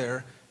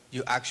mother,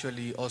 you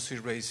actually also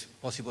erase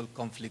possible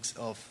conflicts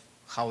of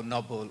how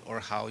noble or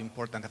how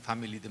important a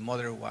family the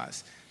mother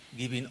was,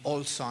 giving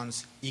all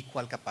sons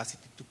equal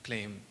capacity to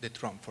claim the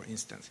throne, for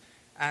instance.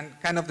 And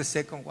kind of the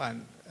second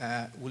one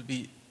will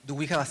be, do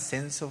we have a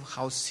sense of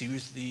how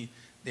seriously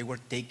they were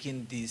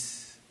taking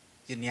these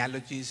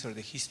genealogies or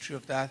the history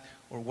of that,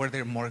 or were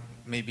there more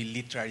maybe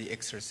literary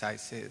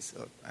exercises?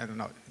 Or, I don't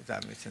know if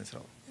that makes sense at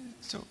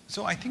all.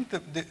 So I think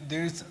that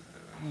there is,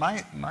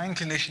 my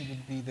inclination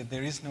would be that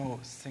there is no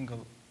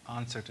single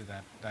answer to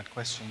that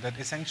question, that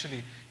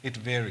essentially it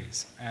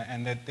varies,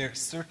 and that there are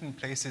certain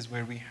places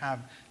where we have,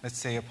 let's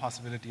say, a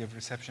possibility of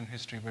reception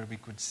history where we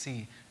could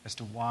see as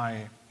to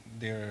why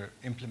they're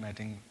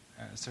implementing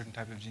certain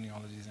type of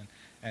genealogies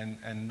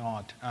and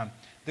not.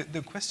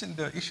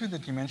 The issue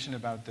that you mentioned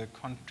about the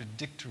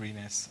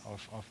contradictoriness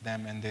of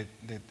them, and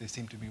they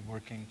seem to be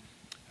working,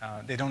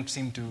 they don't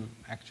seem to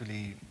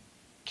actually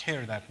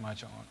care that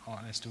much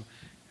on as to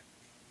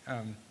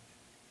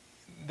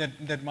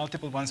that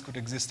multiple ones could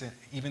exist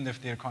even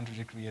if they're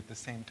contradictory at the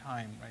same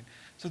time, right?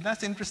 So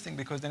that's interesting,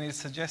 because then it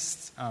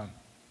suggests,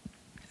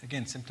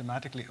 again,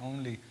 symptomatically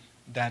only,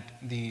 that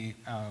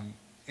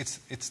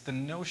it's the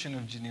notion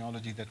of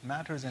genealogy that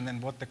matters, and then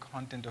what the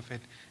content of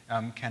it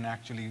can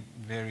actually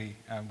vary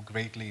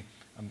greatly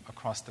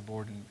across the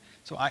board. And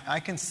so I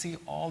can see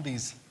all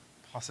these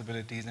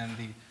possibilities, and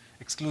the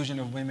exclusion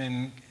of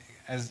women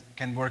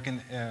can work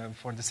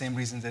for the same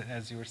reasons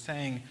as you were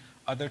saying.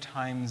 Other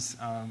times,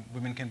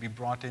 women can be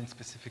brought in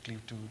specifically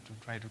to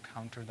try to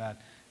counter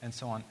that, and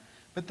so on.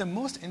 But the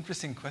most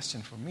interesting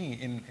question for me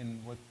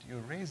in what you're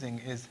raising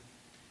is,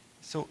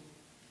 so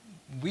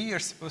we are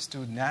supposed to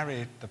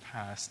narrate the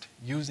past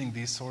using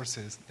these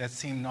sources that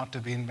seem not to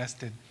be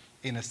invested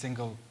in a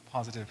single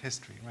positive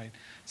history, right?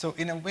 So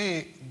in a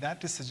way,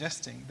 that is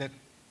suggesting that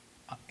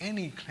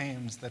any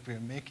claims that we're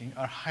making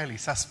are highly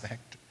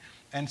suspect.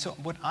 And so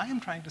what I am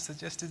trying to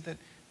suggest is that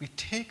we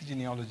take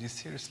genealogy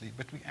seriously,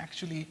 but we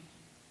actually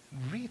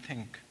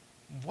rethink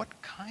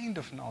what kind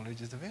of knowledge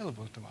is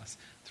available to us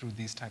through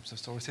these types of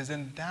sources,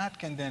 and that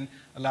can then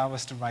allow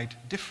us to write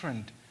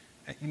different,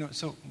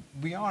 so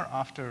we are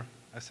after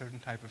a certain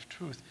type of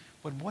truth,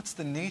 but what's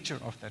the nature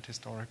of that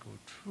historical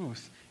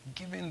truth,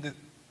 given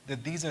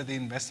that these are the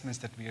investments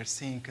that we are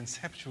seeing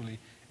conceptually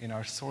in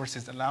our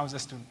sources, allows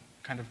us to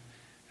kind of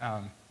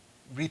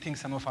rethink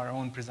some of our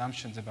own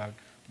presumptions about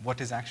what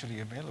is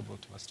actually available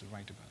to us to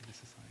write about these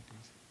societies.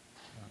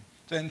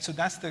 So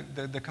that's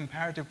the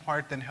comparative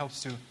part, then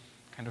helps to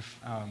kind of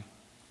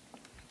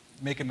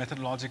make a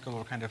methodological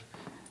or kind of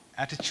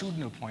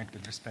attitudinal point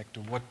with respect to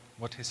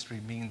what history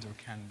means or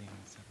can mean,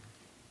 etc.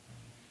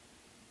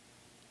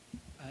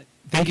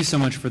 Thank you so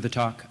much for the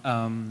talk.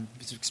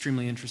 It's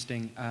extremely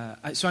interesting.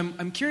 So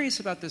I'm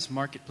curious about this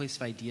marketplace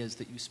of ideas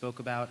that you spoke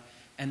about,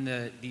 and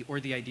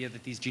the idea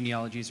that these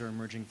genealogies are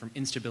emerging from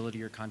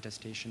instability or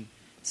contestation.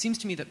 It seems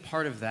to me that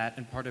part of that,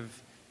 and part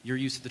of your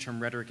use of the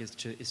term rhetoric, is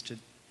to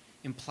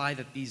imply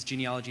that these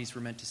genealogies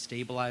were meant to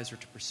stabilize or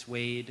to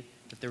persuade,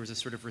 that there was a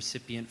sort of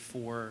recipient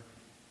for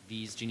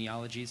these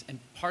genealogies. And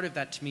part of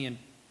that, to me, and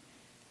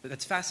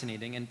that's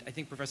fascinating, and I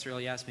think Professor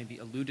Elias maybe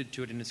alluded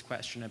to it in his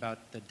question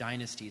about the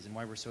dynasties and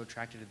why we're so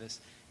attracted to this,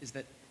 is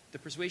that the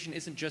persuasion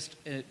isn't just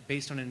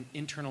based on an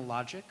internal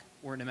logic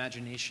or an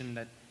imagination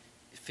that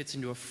fits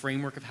into a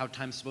framework of how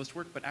time's supposed to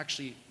work, but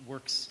actually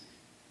works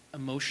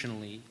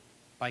emotionally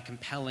by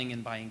compelling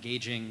and by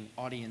engaging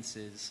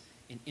audiences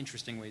in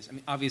interesting ways. I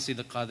mean, obviously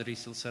the Qadri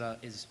Silsila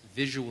is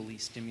visually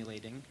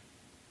stimulating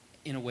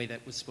in a way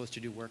that was supposed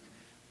to do work,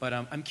 but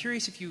I'm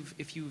curious if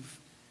you've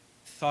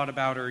thought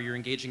about, or you're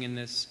engaging in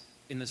this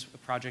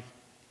project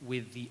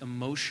with the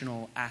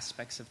emotional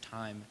aspects of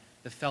time,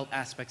 the felt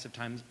aspects of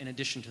time, in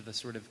addition to the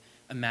sort of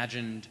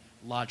imagined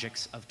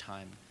logics of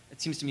time. It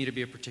seems to me to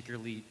be a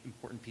particularly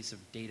important piece of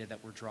data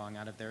that we're drawing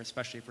out of there,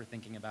 especially if we're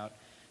thinking about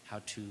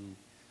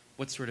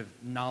what sort of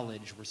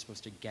knowledge we're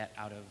supposed to get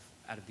out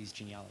of these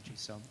genealogies.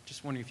 So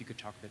just wondering if you could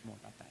talk a bit more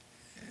about that.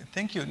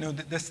 Thank you. No,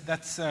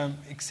 that's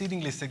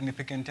exceedingly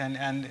significant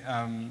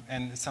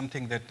and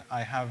something that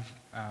I have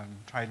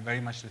tried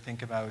very much to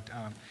think about,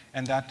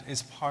 and that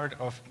is part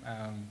of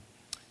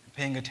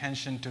paying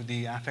attention to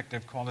the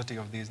affective quality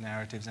of these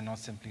narratives and not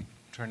simply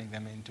turning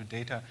them into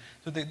data.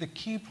 So the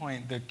key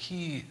point, the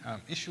key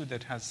issue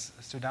that has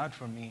stood out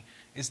for me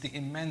is the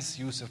immense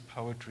use of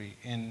poetry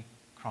in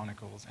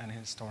chronicles and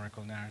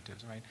historical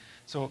narratives, right?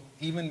 So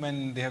even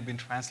when they have been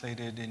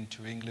translated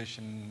into English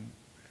and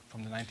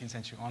from the 19th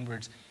century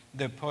onwards,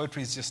 the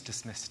poetry is just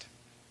dismissed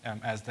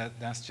as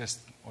that's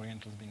just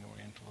Orientals being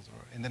Orientals.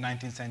 Or in the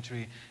 19th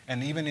century,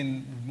 and even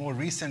in more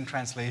recent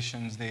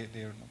translations,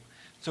 they're.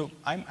 So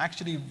I'm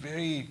actually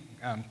very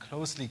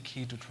closely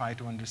key to try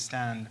to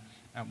understand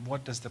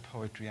what does the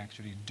poetry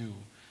actually do.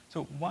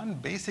 So one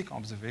basic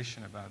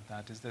observation about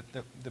that is that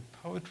the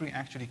poetry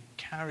actually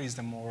carries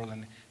the moral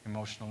and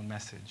emotional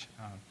message,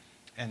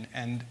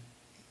 and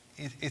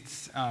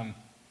it's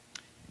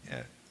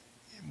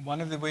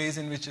one of the ways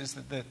in which is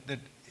that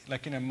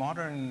like in a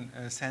modern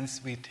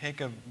sense, we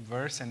take a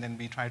verse and then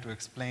we try to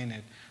explain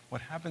it.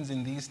 What happens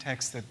in these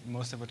texts that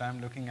most of what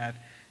I'm looking at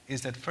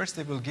is that first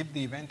they will give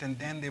the event and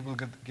then they will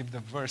give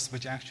the verse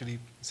which actually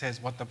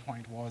says what the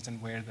point was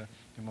and where the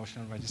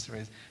emotional register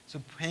is.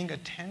 So paying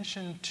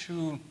attention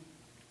to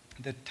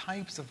the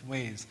types of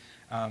ways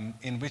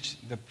in which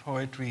the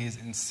poetry is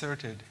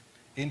inserted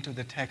into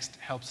the text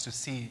helps to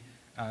see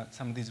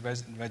some of these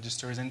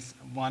registers. And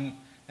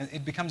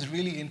it becomes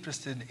really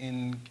interesting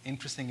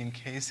in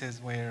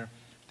cases where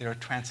there are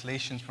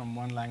translations from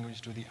one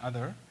language to the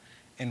other,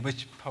 in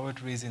which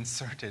poetry is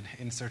inserted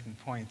in certain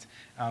points,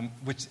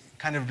 which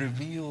kind of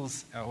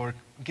reveals or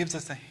gives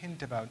us a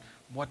hint about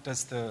what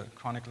does the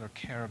chronicler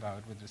care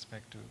about with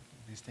respect to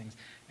these things.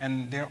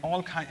 And they're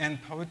all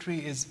and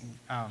poetry is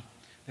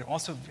they're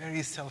also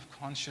very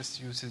self-conscious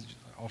usage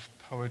of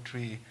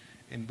poetry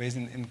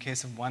in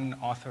case of one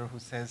author who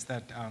says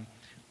that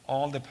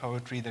all the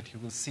poetry that you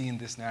will see in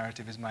this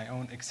narrative is my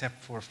own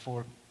except for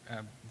 4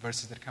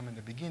 verses that come in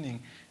the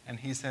beginning. And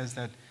he says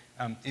that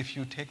if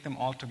you take them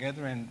all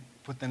together and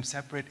put them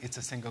separate, it's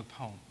a single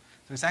poem.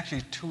 So it's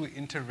actually 2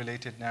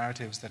 interrelated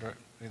narratives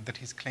that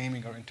he's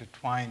claiming are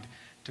intertwined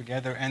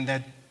together, and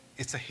that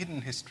it's a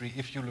hidden history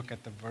if you look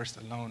at the verse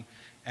alone.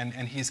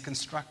 And he's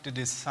constructed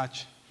it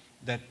such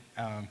that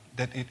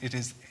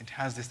it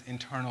has this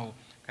internal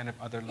kind of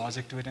other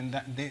logic to it, and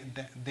that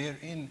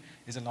therein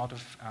is a lot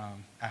of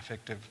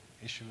affective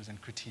issues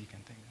and critique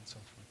and things and so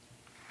forth.